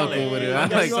undersell Fucking it. with it. I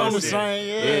Yeah, like you that understand,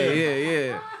 shit. yeah.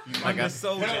 Yeah.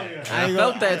 Undersold it. I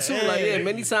felt that too. Like, yeah,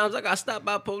 many times I got stopped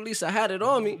by police. I had it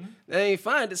on me. They ain't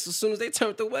find it. So as soon as they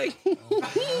turned away,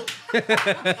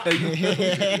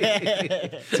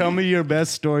 Tell me your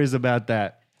best stories about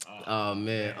that. oh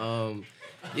man.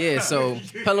 Yeah. So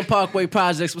Pelham Parkway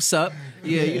Projects. What's up?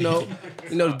 Yeah. You know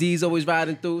the D's always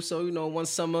riding through. So one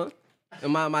summer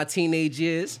in my teenage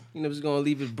years, just gonna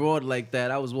leave it broad like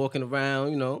that. I was walking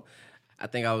around. I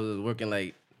think I was working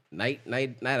like night,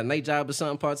 not a night job or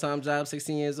something, part-time job,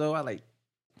 16 years old. I like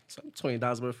some $20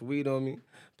 worth of weed on me.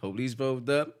 Police rolled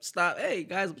up, stopped. Hey,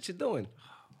 guys, what you doing?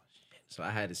 Oh, shit. So I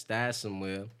had it stashed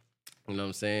somewhere. You know what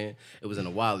I'm saying? It was in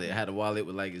a wallet. I had a wallet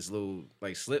with like this little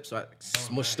like slip, so I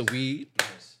smushed the weed,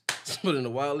 put it in the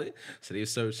wallet. So they were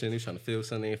searching, they were trying to feel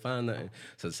something, they didn't find nothing.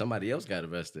 So somebody else got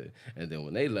arrested. And then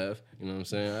when they left, you know what I'm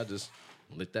saying? I just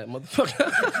lit that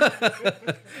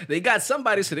motherfucker. They got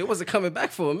somebody, so they wasn't coming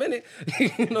back for a minute.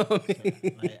 You know what I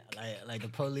mean? like the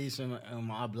police in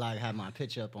my block had my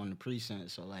picture up on the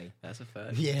precinct, so like That's a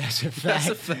fact. yeah, that's a fact. That's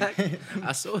a fact.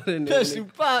 I saw it in there. Pistol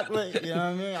pop, like, you know what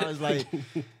I mean? I was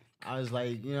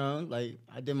like, like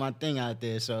I did my thing out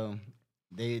there, so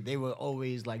they were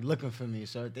always like looking for me.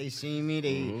 So if they seen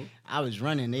me, I was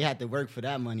running. They had to work for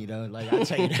that money though. Like I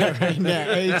tell you that right now,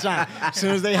 every time. As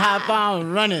soon as they hop on,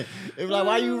 I'm running. They were like,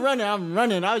 "Why you running?" I'm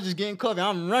running. I was just getting coffee.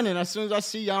 I'm running. As soon as I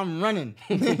see you, I'm running.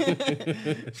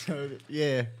 So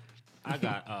yeah. I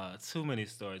got too many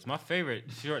stories. My favorite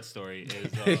short story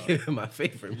is My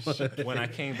favorite one. when I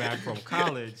came back from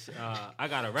college. I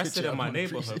got arrested in my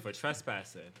neighborhood for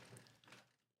trespassing.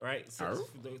 Right? So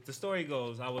the story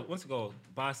goes, I went to go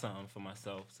buy something for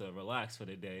myself to relax for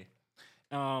the day.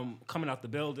 Coming out the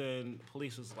building,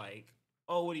 police was like,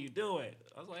 "Oh, what are you doing?"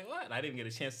 I was like, "What?" I didn't get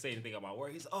a chance to say anything about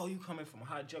work. He's, "Oh, you coming from a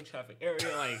high drug traffic area?"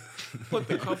 Like, put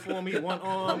the cuff on me, one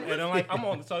arm, and then like I'm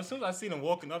on. So as soon as I seen him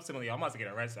walking up to me, like, I'm about to get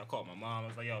arrested. I called my mom. I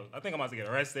was like, "Yo, I think I'm about to get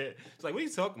arrested." She's like, "What are you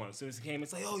talking about?" As soon as he came,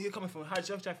 it's like, "Oh, you're coming from a high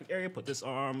drug traffic area. Put this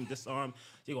arm.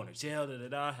 You're going to jail." Da da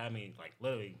da. Had me like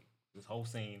literally this whole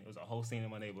scene. It was a whole scene in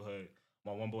my neighborhood.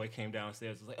 My one boy came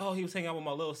downstairs. Was like, "Oh, he was hanging out with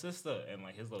my little sister," and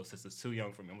like his little sister's too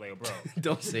young for me. I'm like, "Bro,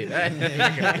 Don't say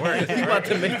that. worse, You about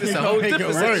to make this a whole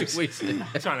different situation.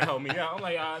 trying to help me out." I'm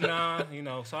like,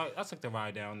 nah, So I took the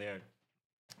ride down there.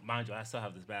 Mind you, I still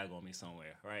have this bag on me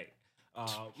somewhere, right?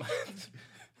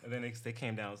 And then they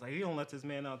came down. It's like, "You don't let this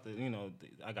man out."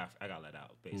 I got let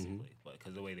out basically, but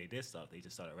because the way they did stuff, they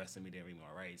just started arresting me. They didn't read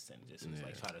my rights and just was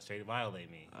like try to straight violate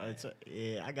me.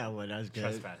 Yeah, I got one. That's good.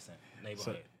 Trespassing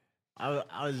neighborhood.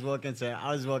 I was walking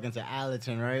to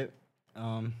Allerton, right?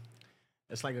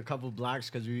 It's like a couple blocks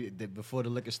because before the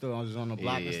liquor store, I was on the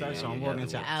block and stuff. So I'm walking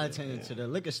to Allerton to the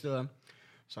liquor store.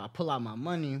 So I pull out my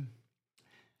money,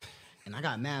 and I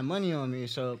got mad money on me.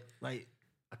 So like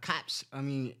cops, I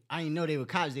didn't know they were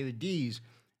cops. They were D's.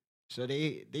 So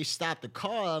they stopped the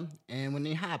car, and when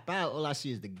they hop out, all I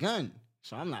see is the gun.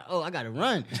 So I'm like, oh, I gotta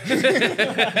run. You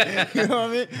know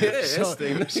what I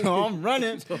mean? So I'm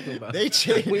running. They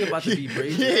chase. We about to be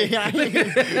brave. Yeah,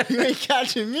 you ain't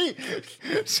catching me.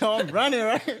 So I'm running,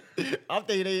 right? I'm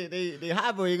thinking they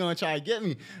hot boy, gonna try to get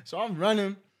me. So I'm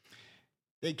running.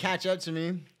 They catch up to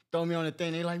me, throw me on the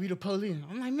thing. They like, we the police.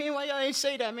 I'm like, man, why y'all ain't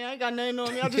say that, man? I ain't got nothing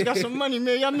on me. I just got some money,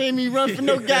 man. Y'all made me run for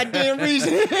no goddamn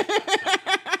reason.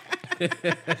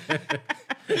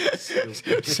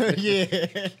 So yeah,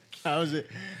 that was it.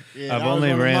 Yeah, I've that was only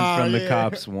one of ran mine, from the yeah.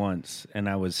 cops once, and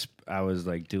I was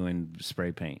like doing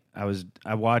spray paint.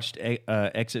 I watched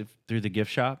Exit Through the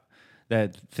Gift Shop,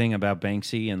 that thing about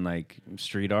Banksy and like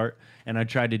street art, and I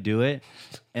tried to do it,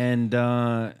 and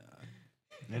It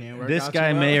didn't work this out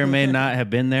guy too may well. or may not have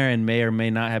been there, and may or may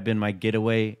not have been my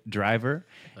getaway driver.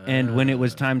 And when it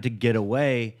was time to get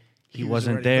away, he was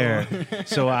wasn't already there.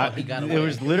 So he got there away.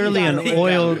 was literally He an got away.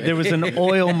 oil. There was an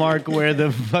oil mark where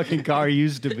the fucking car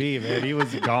used to be. Man, he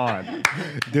was gone,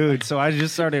 dude. So I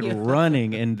just started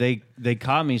running, and they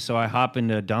caught me. So I hop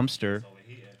into a dumpster.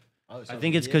 Oh, so I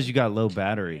think it's because you got low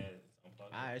battery.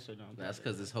 Alright, so don't. That's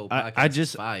because this whole I podcast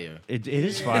just- is fire. It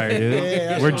is fire, dude.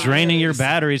 that's We're what draining it your is.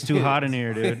 batteries. Too hot in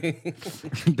here, dude.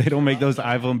 They don't make those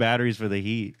iPhone batteries for the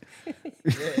heat. Yeah,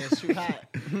 it's too hot.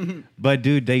 But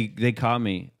dude, they caught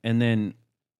me, and then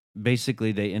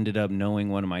basically they ended up knowing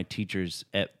one of my teachers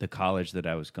at the college that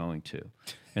I was going to,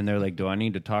 and they're like, "Do I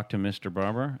need to talk to Mr.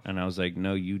 Barber?" And I was like,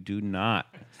 "No, you do not.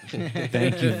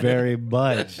 Thank you very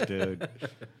much, dude."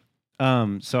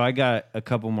 So I got a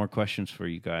couple more questions for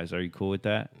you guys. Are you cool with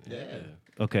that? Yeah.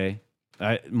 Okay.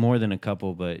 More than a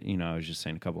couple, but I was just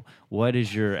saying a couple. What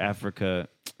is your Africa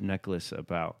necklace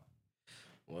about?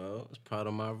 Well, it's part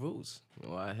of my roots,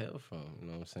 where I hail from. You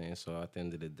know what I'm saying? So at the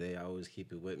end of the day, I always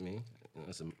keep it with me.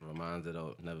 It's a reminder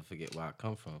to never forget where I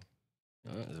come from.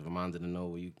 It's a reminder to know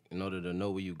where you. In order to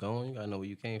know where you going, you gotta know where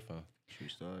you came from. True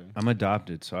story. I'm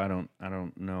adopted, so I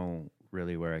don't know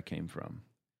really where I came from.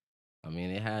 I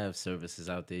mean, they have services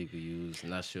out there you could use.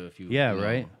 I'm not sure if you. Yeah, you know,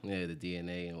 right? Yeah, the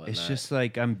DNA and whatnot. It's just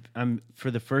like I'm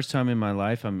for the first time in my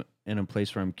life, I'm in a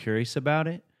place where I'm curious about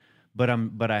it, but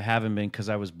I haven't been, because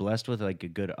I was blessed with like a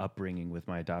good upbringing with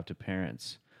my adopted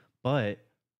parents. But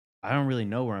I don't really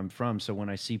know where I'm from, so when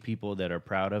I see people that are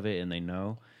proud of it and they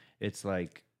know, it's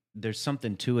like there's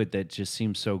something to it that just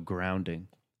seems so grounding.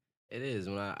 It is.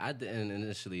 When I didn't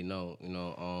initially know,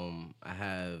 I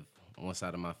have one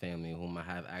side of my family whom I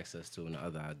have access to and the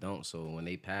other I don't. So when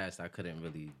they passed, I couldn't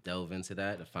really delve into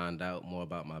that to find out more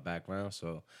about my background.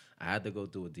 So I had to go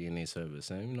through a DNA service,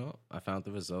 and I found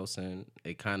the results, and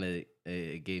it kind of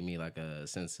it gave me like a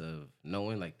sense of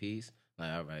knowing, like peace.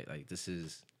 Like, all right, like this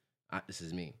is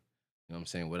me. You know what I'm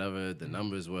saying? Whatever the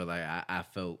numbers were, like I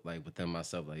felt like within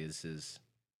myself, like this is.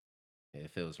 Yeah,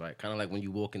 it feels right. Kind of like when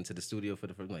you walk into the studio for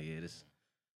the first, like, yeah, this,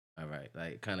 all right.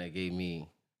 Like, kind of gave me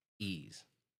ease.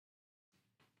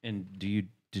 And did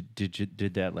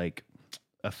that like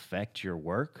affect your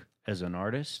work as an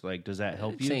artist? Like, does that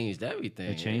help It you? changed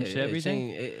everything. It changed Yeah,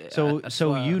 everything? So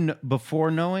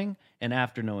Before knowing and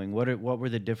after knowing, what were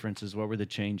the differences? What were the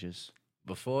changes?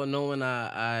 before knowing,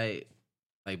 I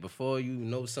like before you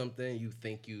know something, you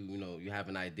think you have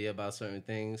an idea about certain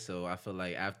things. So I feel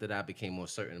like after that, I became more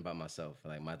certain about myself,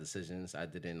 like my decisions. I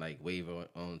didn't like waver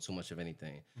on too much of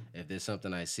anything. If there's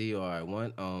something I see or I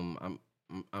want,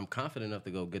 I'm confident enough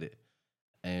to go get it.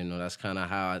 And that's kind of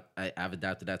how I've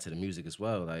adapted that to the music as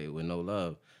well, like with No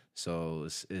Love. So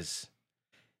it's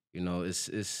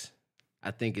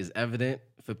I think it's evident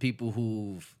for people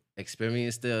who've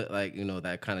experienced it, like,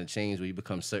 that kind of change where you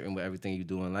become certain with everything you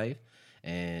do in life.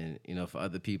 And, for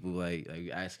other people, like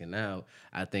you're asking now,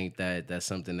 I think that that's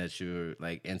something that you're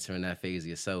like entering that phase of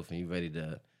yourself and you're ready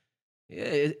to,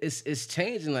 it's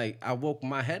changing. Like I woke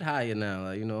my head higher now.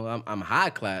 Like, I'm high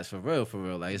class for real.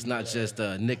 Like it's not just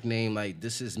a nickname. Like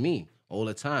this is me all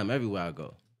the time, everywhere I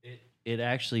go. It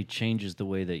actually changes the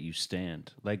way that you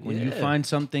stand. Like when you Yeah. find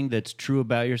something that's true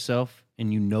about yourself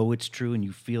and you know it's true and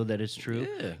you feel that it's true,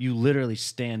 Yeah. you literally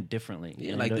stand differently.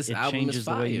 Yeah, And like this it album changes is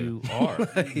the way fire. you are.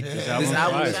 This album's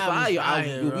album is fire. fire.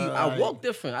 I Right. walk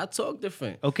different. I talk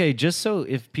different. Okay, just so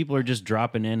if people are just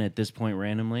dropping in at this point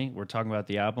randomly, we're talking about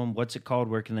the album. What's it called?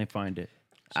 Where can they find it?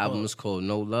 Album is called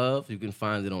No Love. You can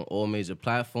find it on all major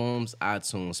platforms: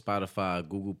 iTunes, Spotify,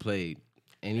 Google Play.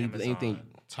 anything.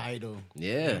 Title.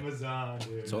 Yeah, Amazon,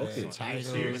 dude. talk Yeah, it.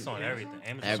 Tidal. It's on everything.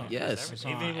 Amazon. Yes.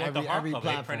 Everything. Even It's with on the every hardcover, they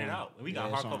print it platform. out. We got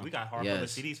Yeah, it's hardcover. on. We got hardcover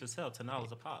Yes. CDs for sale,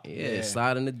 $10 a pop. Yeah,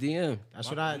 slide in the DM. That's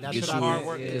what I. That's Get what you I. a- Hard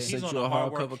work. yeah, He's sent on you a a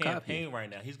hard work hardcover campaign copy. right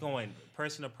now. He's going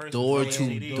person to person. Door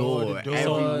selling to CDs. door,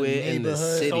 everywhere in the neighborhood.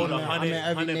 city. Sold I'm 100, in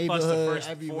every 100 plus the neighborhood, first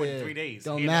 4 everywhere. 3 days.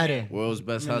 Don't Hand in matter. hand. World's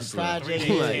best I'm in the hustler. project. 3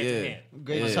 days, Like, hand to yeah. hand.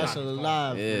 Greatest Yeah. hustler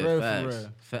alive. Yeah, For real, facts. for real.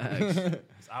 Facts.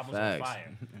 His album's Facts. on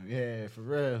fire. Yeah, for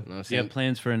real. You know what I'm Do you saying? have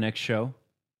plans for a next show?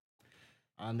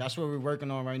 That's what we're working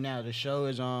on right now. The show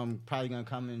is probably gonna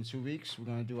come in 2 weeks. We're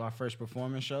gonna do our first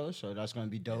performance show, so that's gonna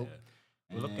be dope.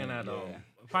 Yeah. We're looking And, at yeah.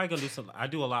 we're probably gonna do some. I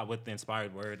do a lot with the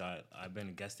Inspired Word. I've been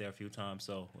a guest there a few times,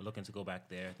 so we're looking to go back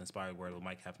there. The Inspired Word with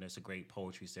Mike Hefner. It's a great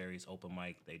poetry series, open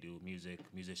mic. They do music.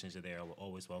 Musicians are there. We're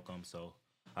always welcome. So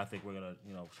I think we're gonna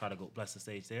try to go bless the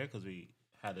stage there because we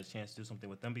had a chance to do something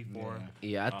with them before.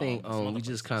 Yeah, I think some other we just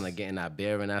places. kind of getting our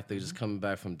bearing after just coming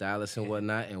back from Dallas and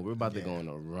whatnot, and we're about to go on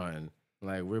a run.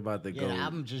 Like we're about to Yeah, go. the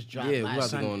album just dropped Yeah, we're about last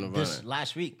to go on Sunday, the this run.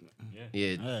 last week. Yeah,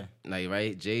 Yeah. like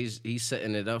right, he's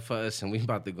setting it up for us, and we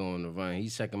about to go on the run.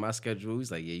 He's checking my schedule. He's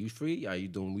like, "Yeah, you free? Are you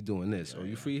doing? We doing this? Are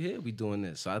you free here? We doing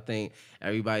this." So I think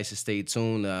everybody should stay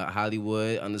tuned.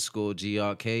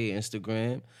 Hollywood_GRK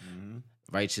Instagram,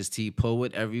 Righteous T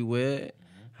Poet everywhere.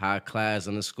 High Class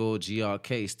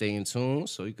 _GRK. Stay in tune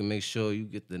so you can make sure you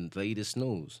get the latest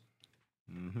news.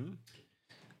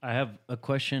 I have a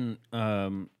question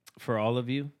for all of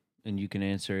you, and you can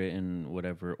answer it in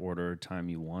whatever order or time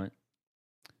you want.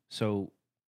 So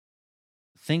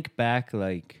think back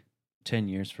like 10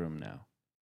 years from now,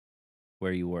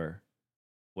 where you were,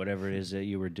 whatever it is that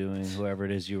you were doing, whoever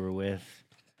it is you were with.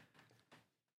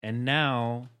 And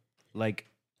now, like,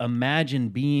 imagine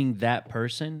being that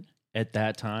person at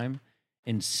that time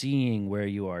and seeing where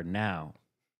you are now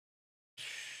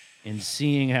and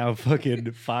seeing how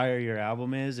fucking fire your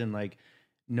album is and like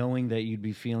knowing that you'd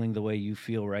be feeling the way you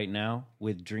feel right now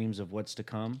with dreams of what's to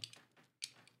come,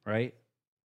 right?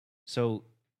 So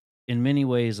in many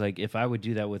ways, like if I would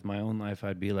do that with my own life,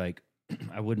 I'd be like,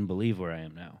 I wouldn't believe where I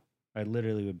am now. I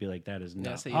literally would be like, that is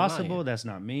not say you're possible. lying. That's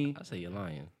not me. I say you're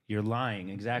lying. You're lying. If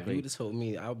you Exactly. would have told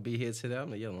me I'll be here today,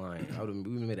 I'm like, you're lying. We would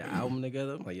have made an album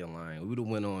together. I'm like, you're lying. We would have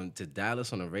went on to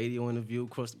Dallas on a radio interview.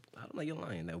 I'm like, you're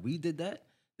lying. That we did that.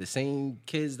 The same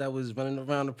kids that was running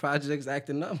around the projects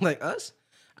acting up like us.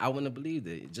 I wouldn't have believed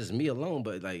it. Just me alone.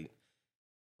 But like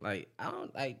I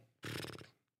don't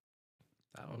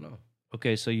know.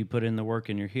 Okay, so you put in the work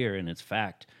and you're here, and it's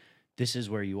fact. This is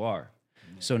where you are.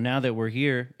 So now that we're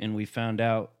here and we found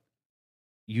out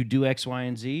you do X, Y,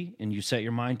 and Z, and you set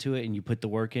your mind to it, and you put the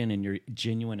work in, and you're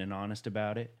genuine and honest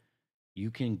about it, you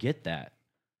can get that.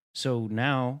 So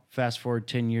now, fast forward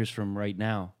 10 years from right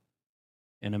now,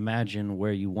 and imagine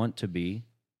where you want to be,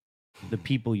 the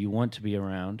people you want to be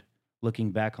around,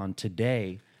 looking back on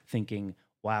today, thinking,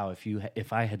 wow,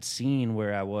 if I had seen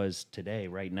where I was today,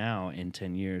 right now, in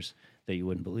 10 years, that you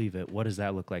wouldn't believe it. What does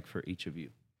that look like for each of you?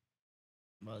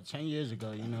 Well, 10 years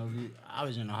ago, I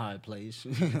was in a hard place.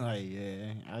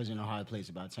 I was in a hard place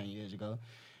about 10 years ago.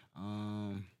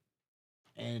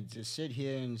 And to sit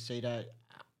here and say that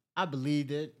I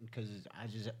believed it because I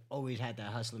just always had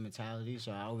that hustler mentality.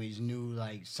 So I always knew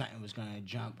like something was going to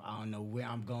jump. I don't know where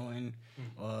I'm going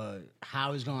or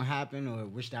how it's going to happen or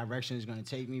which direction it's going to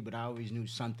take me. But I always knew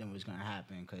something was going to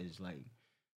happen because like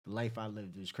the life I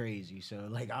lived was crazy. So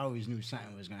like I always knew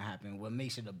something was gonna happen. What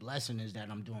makes it a blessing is that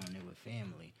I'm doing it with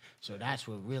family. So that's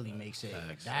what really makes it.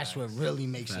 What really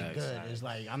makes it good. It's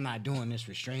like I'm not doing this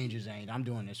with strangers, I'm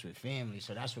doing this with family.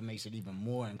 So that's what makes it even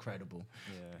more incredible.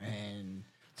 Yeah. And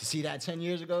to see that 10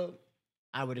 years ago,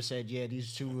 I would have said, yeah,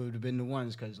 these two would have been the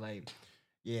ones. Cause like,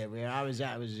 yeah, where I was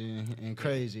at was in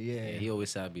crazy. Yeah. He always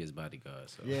said I'd be his bodyguard.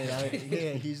 So.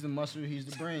 Yeah, he's the muscle, he's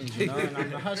the brains, and I'm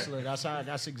the hustler.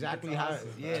 That's exactly how.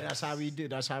 Yeah, that's how we do.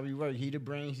 That's how we work. He the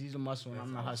brains, he's the muscle, and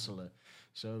I'm the hustler.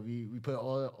 So we put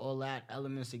all that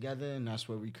elements together, and that's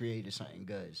where we created something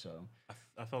good. So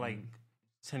I feel like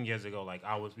 10 years ago, like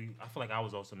I feel like I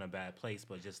was also in a bad place,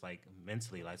 but just like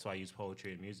mentally, like so I use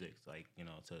poetry and music, like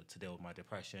to deal with my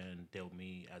depression, deal with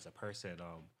me as a person.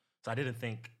 So I didn't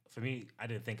think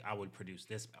I would produce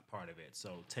this part of it.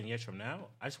 So 10 years from now,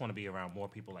 I just want to be around more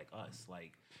people like us,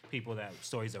 like people that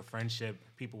stories of friendship,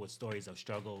 people with stories of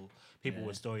struggle, people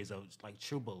with stories of like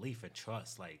true belief and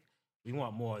trust. Like we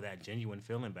want more of that genuine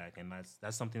feeling back, and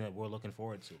that's something that we're looking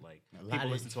forward to. Like people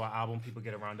listen to our album, people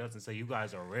get around us and say, "You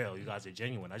guys are real, you guys are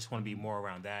genuine." I just want to be more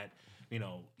around that,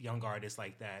 young artists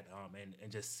like that,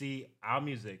 and just see our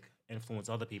music influence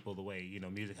other people the way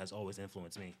music has always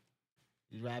influenced me.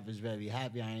 these rappers very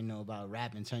happy. I ain't know about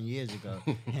rapping 10 years ago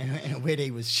and where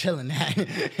they was chilling at.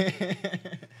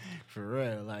 For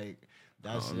real, like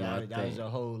that was a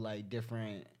whole like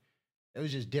different. It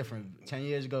was just different. 10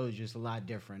 years ago, it was just a lot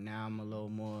different. Now I'm a little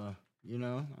more,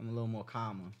 I'm a little more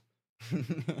calmer.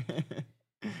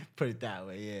 Put it that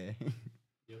way,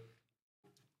 yeah.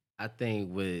 I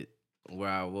think with where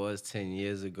I was 10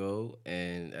 years ago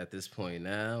and at this point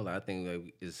now, I think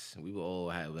like we were all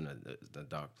having a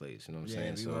dark place, you know what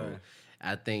I'm saying? We were.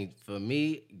 I think for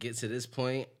me, get to this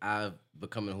point, I've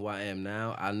becoming who I am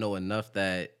now. I know enough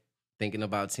that thinking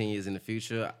about 10 years in the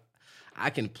future, I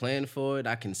can plan for it,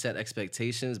 I can set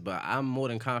expectations, but I'm more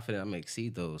than confident I'm gonna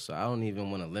exceed those. So I don't even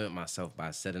want to limit myself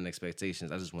by setting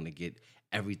expectations. I just want to get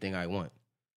everything I want.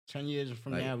 10 years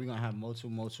from now, we're gonna have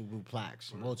multiple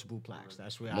plaques.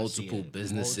 That's where I see it.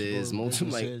 Businesses,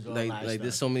 multiple like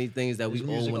there's so many things that we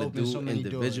all want to do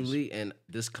individually, doors. And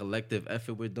this collective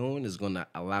effort we're doing is gonna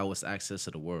allow us access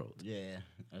to the world. Yeah,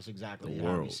 that's exactly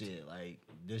how we see it. Like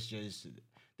this just.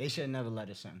 They should have never let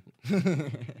us in.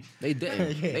 They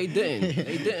didn't. They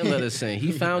didn't let us in.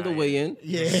 He found a way in.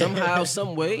 Somehow,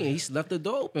 some way, and he left the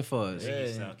door open for us.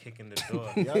 Yeah. Kicking the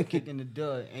door. Y'all kicking the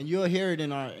door. And you'll hear it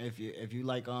in our if you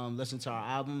like listen to our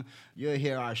album, you'll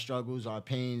hear our struggles, our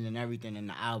pains, and everything in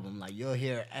the album. Like you'll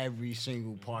hear every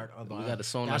single part of our. We got a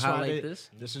song to highlight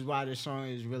this. This is why this song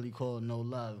is really called No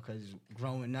Love, because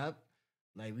growing up,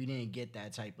 like we didn't get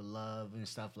that type of love and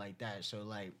stuff like that. So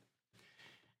like.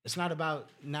 It's not about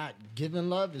not giving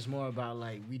love. It's more about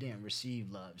like we didn't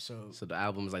receive love. So the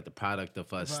album is like the product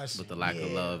of us with the lack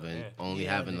of love and only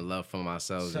having the love from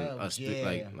ourselves and us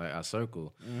like our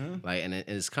circle. Mm-hmm. Like and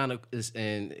it's kind of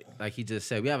and like he just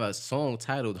said, we have a song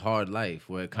titled "Hard Life"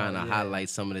 where it kind of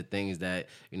highlights some of the things that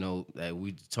that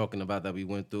we talking about that we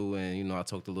went through. And I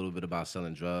talked a little bit about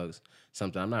selling drugs,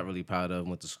 something I'm not really proud of.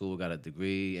 Went to school, got a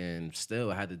degree, and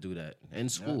still I had to do that in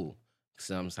school. Yeah.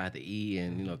 Some I had to eat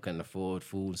and couldn't afford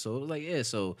food, so it was like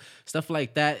so stuff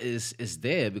like that is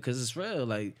there because it's real.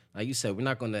 Like you said, we're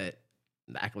not gonna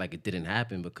act like it didn't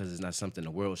happen because it's not something the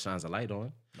world shines a light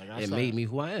on. It made me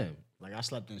who I am. Like I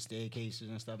slept in staircases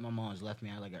and stuff. My mom's left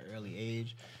me at like an early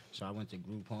age, so I went to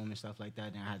group home and stuff like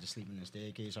that. Then I had to sleep in the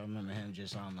staircase. I remember him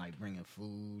just like bringing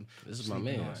food. This is my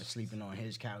man. Sleeping on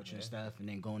his couch and stuff, and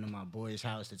then going to my boy's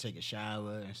house to take a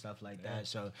shower and stuff like that.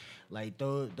 So like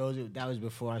that was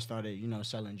before I started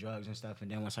selling drugs and stuff.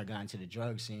 And then once I got into the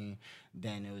drug scene,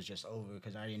 then it was just over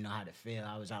because I didn't know how to feel.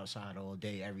 I was outside all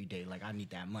day, every day. Like I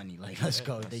need that money. Like let's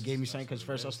go. They gave me something because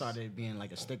first I started being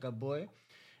like a stick-up boy,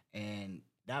 and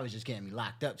that was just getting me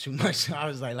locked up too much. So I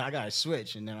was like, I gotta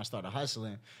switch. And then I started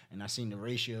hustling, and I seen the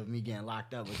ratio of me getting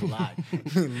locked up was a lot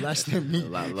less than me. A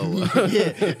lot lower.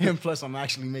 And plus I'm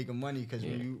actually making money because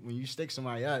when you stick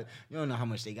somebody up, you don't know how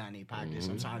much they got in their pocket.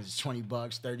 Mm-hmm. Sometimes it's $20,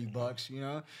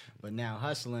 $30, But now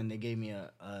hustling, they gave me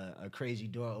a crazy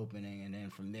door opening, and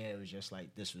then from there it was just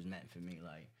like this was meant for me.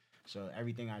 Like. So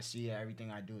everything I see,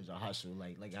 everything I do is a hustle.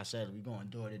 Like I said, we going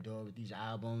door to door with these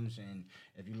albums, and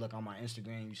if you look on my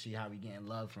Instagram, you see how we getting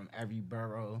love from every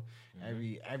borough,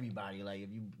 everybody. Like if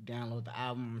you download the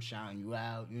album, I'm shouting you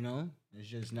out. It's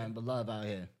just nothing but love out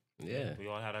here. Yeah, we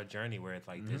all had our journey where it's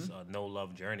like this no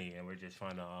love journey, and we're just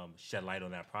trying to shed light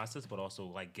on that process, but also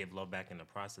like give love back in the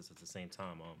process at the same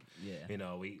time.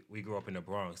 We grew up in the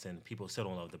Bronx, and people still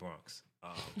don't love the Bronx.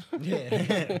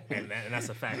 And that's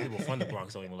a fact. People from the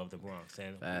Bronx don't even love the Bronx,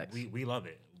 and we love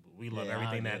it. We love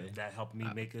everything that helped me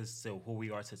make us to who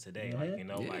we are to today.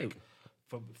 Like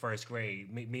from first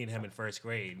grade, me and him in first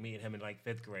grade, me and him in like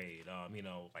fifth grade.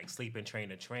 Like sleeping train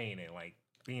to train, and like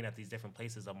being at these different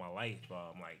places of my life.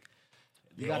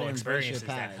 You got experiences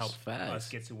that help us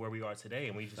get to where we are today,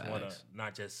 and we just want to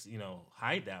not just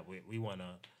hide that. We want to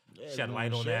shed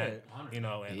light on that, and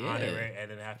honor it, and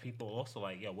then have people also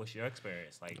like, yo, what's your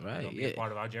experience? Like, be a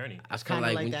part of our journey. It's kind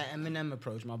of like that Eminem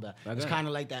approach. My bad. It's kind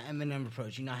of like that Eminem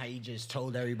approach. You know how he just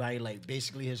told everybody like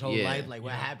basically his whole life, like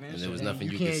what happened. And there was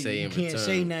nothing you could say in return. You can't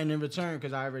say nothing in return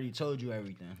because I already told you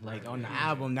everything. Like on the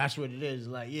album, that's what it is.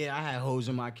 Like, I had hoes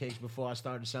in my cakes before I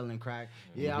started selling crack.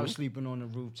 I was sleeping on the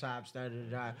rooftops.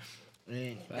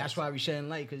 And that's why we shedding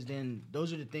light, because then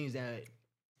those are the things that.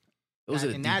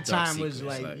 In that time was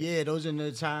like, those are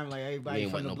the time like everybody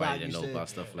from the block used to know about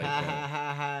stuff like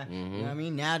that. You know what I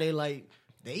mean? Now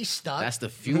they stuck. That's the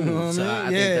fuel. So I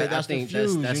think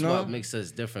that's what makes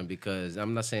us different, because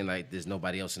I'm not saying like there's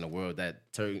nobody else in the world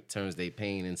that turns their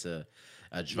pain into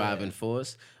a driving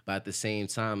force, but at the same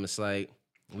time, it's like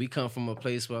we come from a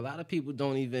place where a lot of people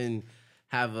don't even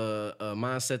have a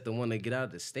mindset to want to get out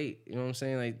of the state. You know what I'm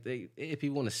saying? Like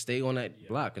people want to stay on that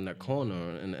block in that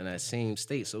corner in that same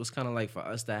state. So it's kind of like for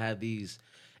us to have these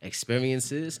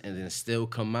experiences and then still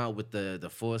come out with the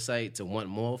foresight to want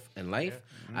more in life.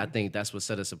 I think that's what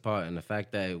set us apart. And the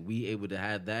fact that we able to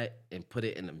have that and put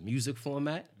it in a music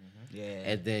format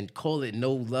and then call it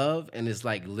No Love, and it's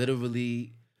like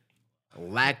literally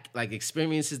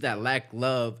experiences that lack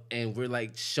love, and we're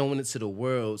like showing it to the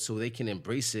world so they can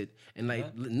embrace it and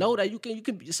like know that you can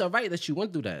it's all right that you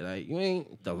went through that. Like you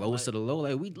ain't the lowest of the low.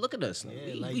 Like we look at us.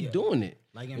 We doing it.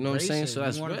 Like, you know what I'm saying? it. So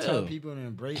that's you want real. to tell people to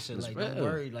embrace it. It's Like, real. don't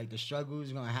worry. Like, the struggle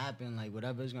is gonna happen. Like,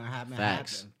 whatever is gonna happen,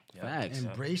 Facts. happen. Facts.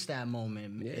 Embrace that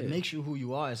moment. It makes you who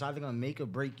you are. It's either gonna make or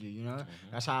break you. You know.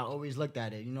 That's how I always looked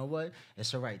at it. You know what?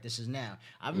 It's all right. This is now.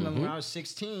 I remember when I was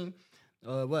 16.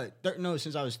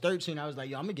 Since I was 13, I was like,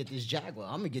 yo, I'm gonna get this Jaguar.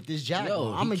 I'm gonna get this Jaguar.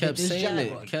 Yo, I'm gonna get this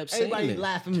Jaguar. Everybody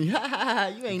laughing at me. Ha ha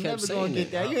ha. You ain't never gonna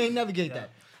get that. You ain't never get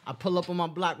that. I pull up on my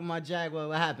block with my Jaguar.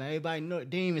 What happened? Everybody know. They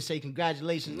didn't even say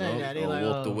congratulations. None of that. They like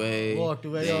walked away. Walked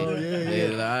away. Yeah. Oh yeah, Yeah,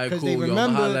 like, all right, Because cool, they yo, I'ma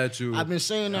remember. holla at you. I've been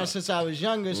saying that since I was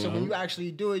younger. So when you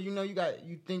actually do it, you know, you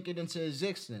think it into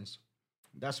existence.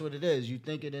 That's what it is. You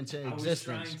think it into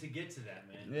existence. to get to that,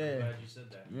 man. Yeah. I'm glad you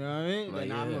said that. You know what I mean? Like,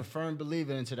 And I'm yeah. a firm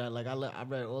believer into that. Like I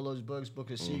read all those books, Book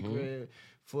of Secret,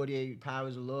 48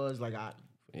 Powers of Laws. Like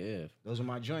those are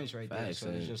my joints right there. Facts, So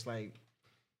it's man. just like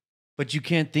But you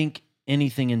can't think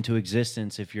anything into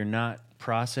existence if you're not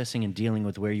processing and dealing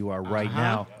with where you are right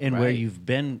now and where Right. you've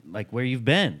been, like where you've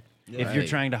been. If you're Right.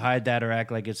 trying to hide that or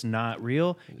act like it's not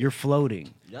real, you're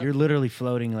floating. Yep. You're literally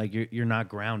floating, like you're not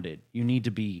grounded. You need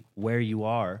to be where you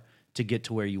are to get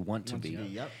to where you want to be.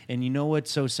 yep. And you know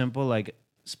what's so simple? Like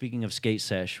speaking of Skate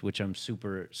Sesh, which I'm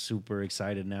super, super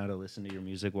excited now to listen to your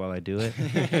music while I do it.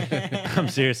 I'm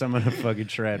serious. I'm gonna fucking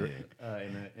shred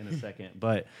in a second.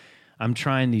 But I'm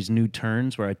trying these new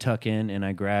turns where I tuck in and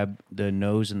I grab the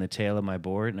nose and the tail of my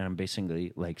board, and I'm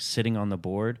basically like sitting on the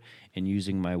board and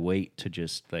using my weight to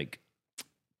just like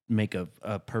make a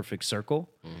perfect circle.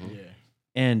 yeah.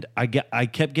 And I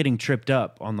kept getting tripped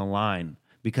up on the line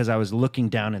because I was looking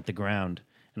down at the ground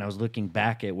and I was looking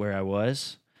back at where I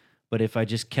was. But if I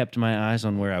just kept my eyes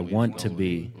on where I want to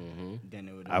be, Then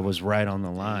it would I was right on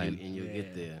the line. And you'll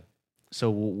get there. So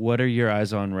what are your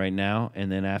eyes on right now?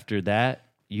 And then after that,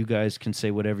 you guys can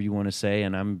say whatever you want to say,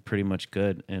 and I'm pretty much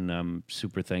good, and I'm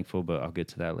super thankful, but I'll get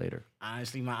to that later.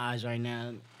 honestly, my eyes right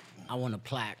now, I want a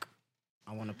plaque.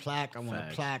 I want a plaque. I want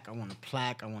Facts. a plaque. I want a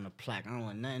plaque. I want a plaque. I don't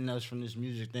want nothing else from this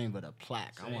music thing but a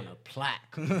plaque. I want a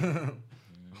plaque.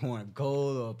 I want a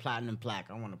gold or a platinum plaque.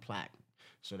 I want a plaque.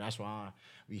 So that's why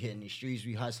we hitting these streets,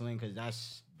 we hustling, because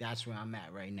that's where I'm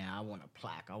at right now. I want a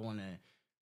plaque. I want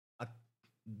to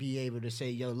be able to say,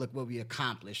 yo, look what we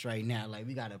accomplished right now. Like,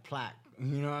 we got a plaque. You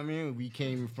know what I mean? We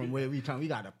came from where we come. We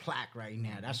got a plaque right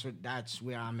now. That's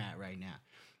where I'm at right now.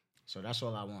 So that's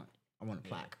all I want. I want a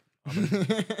plaque.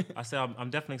 I say I'm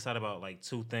definitely excited about like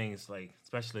two things, like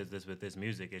especially with this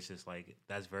music. It's just like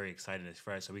that's very exciting. It's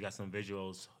fresh. So we got some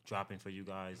visuals dropping for you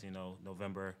guys. You know,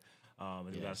 November.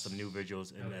 And we got some new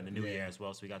visuals in the new year as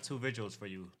well. So we got two visuals for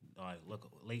you. Look,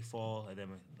 late fall and then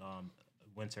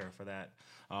winter for that.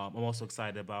 I'm also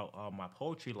excited about my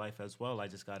poetry life as well. I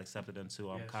just got accepted into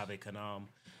Kave Kanam,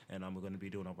 and I'm going to be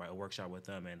doing a workshop with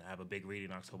them and have a big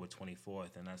reading October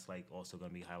 24th, and that's like also going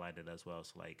to be highlighted as well.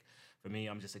 So like for me,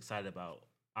 I'm just excited about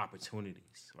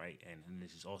opportunities, right? And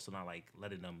it's just also not like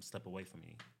letting them step away from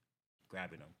me,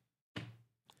 grabbing them.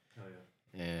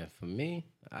 And for me,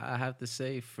 I have to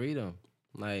say freedom.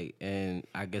 Like, and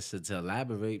I guess to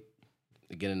elaborate,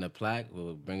 getting the plaque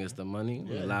will bring us the money,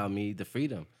 will allow me the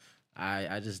freedom.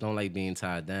 I just don't like being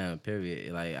tied down,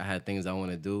 period. Like, I had things I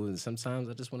want to do, and sometimes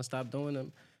I just want to stop doing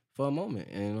them for a moment,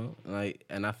 you know? Like,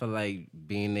 and I feel like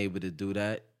being able to do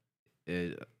that,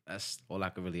 that's all I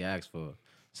could really ask for.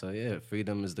 So, yeah,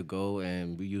 freedom is the goal,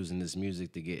 and we're using this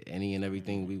music to get any and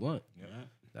everything we want. Yeah.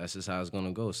 That's just how it's going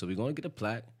to go. So we're going to get a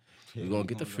plaque. We're going to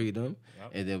get the freedom,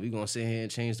 and then we're going to sit here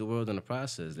and change the world in the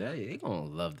process. They're going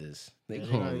to love this. They're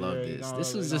going to love this.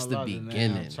 This is just the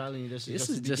beginning. I'm telling you, this This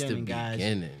is is just the guys.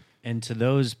 beginning. And to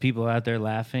those people out there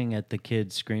laughing at the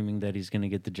kid screaming that he's going to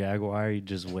get the Jaguar, you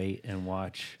just wait and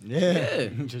watch. Yeah,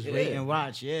 just wait and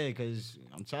watch. Yeah, because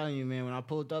I'm telling you, man, when I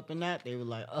pulled up in that, they were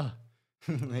like,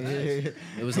 It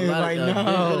was a They lot like, of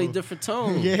no. really different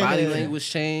tones. Yeah. Body language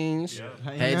changed.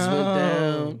 I Heads went know.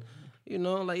 down. You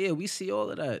know, like, yeah, we see all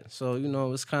of that. So, you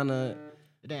know, it's kind of...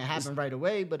 It didn't happen right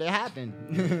away, but it happened.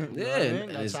 You know what I Yeah, mean? and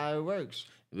That's it's- how it works.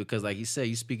 Because, like he said,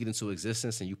 you speak it into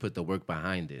existence and you put the work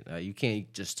behind it. You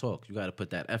can't just talk. You got to put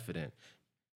that effort in.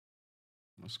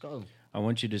 Let's go. I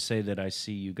want you to say that I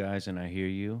see you guys and I hear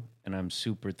you, and I'm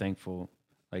super thankful.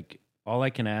 Like, all I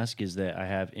can ask is that I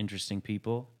have interesting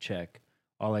people, check.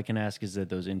 All I can ask is that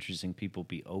those interesting people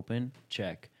be open,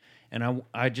 check. And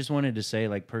I just wanted to say,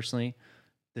 like, personally,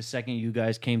 the second you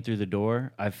guys came through the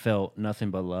door, I felt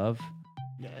nothing but love.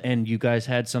 And you guys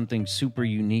had something super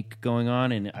unique going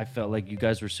on, and I felt like you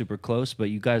guys were super close, but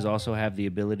you guys also have the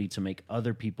ability to make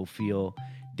other people feel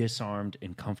disarmed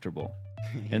and comfortable.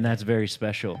 And that's very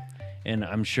special. And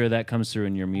I'm sure that comes through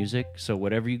in your music. So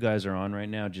whatever you guys are on right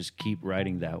now, just keep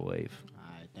riding that wave. All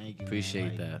right, thank you.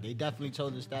 Appreciate man. that. They definitely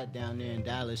told us that down there in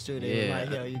Dallas too. They were like,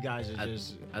 yo, you guys are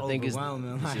just I think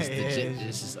overwhelming. it's just,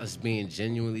 it's just us being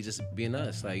genuinely just being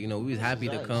us. Like, you know, we was happy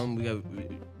to us. come. We got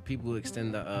people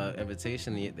extend the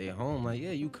invitation. They're home. Like,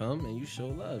 yeah, you come and you show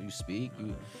love. You speak.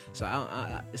 So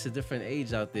it's a different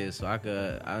age out there. So I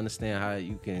understand how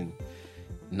you can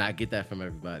not get that from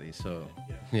everybody. So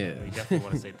yeah. We definitely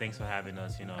want to say thanks for having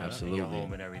us, you know, Absolutely. in your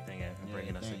home and everything, and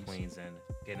bringing us to thanks. Queens and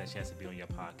getting a chance to be on your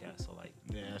podcast. So like,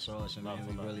 Yeah, that's awesome, man.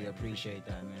 We really appreciate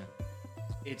that, man.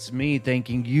 It's me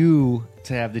thanking you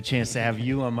to have the chance to have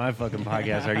you on my fucking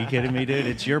podcast. Are you kidding me, dude?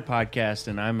 It's your podcast,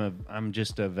 and I'm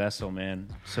just a vessel, man.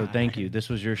 So thank you. This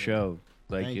was your show.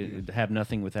 Like, Thank you. have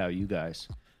nothing without you guys.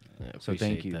 Yeah, So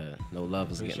thank appreciate you. That. No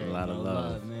love is getting a Appreciate lot of no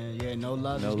love. man. Yeah, no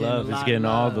love. No is love. Getting It's getting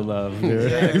all the love,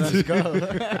 dude. Yeah, let's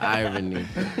go. Irony.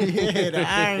 Yeah, the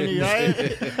irony, right?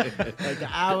 Like the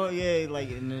hour, yeah.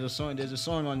 Like, and there's a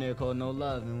song on there called "No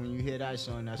Love," and when you hear that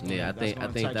song, that's gonna, Yeah, I think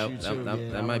touch that you too. Yeah,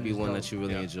 that might be one's one dope. that you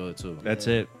really enjoy too. That's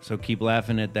it. So keep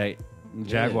laughing at that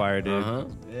Jaguar, dude. Uh-huh.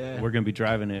 Yeah. We're going to be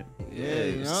driving it. Yeah,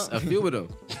 you know? A few of them.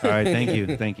 All right. Thank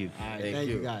you. Thank you. All right, Thank thank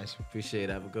you you. guys. Appreciate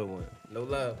it. Have a good one. No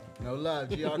love. No love,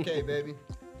 GRK, baby.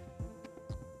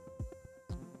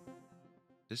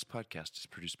 This podcast is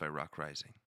produced by Rock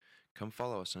Rising. Come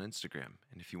follow us on Instagram,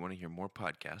 and if you want to hear more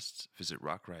podcasts, visit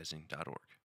rockrising.org.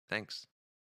 Thanks.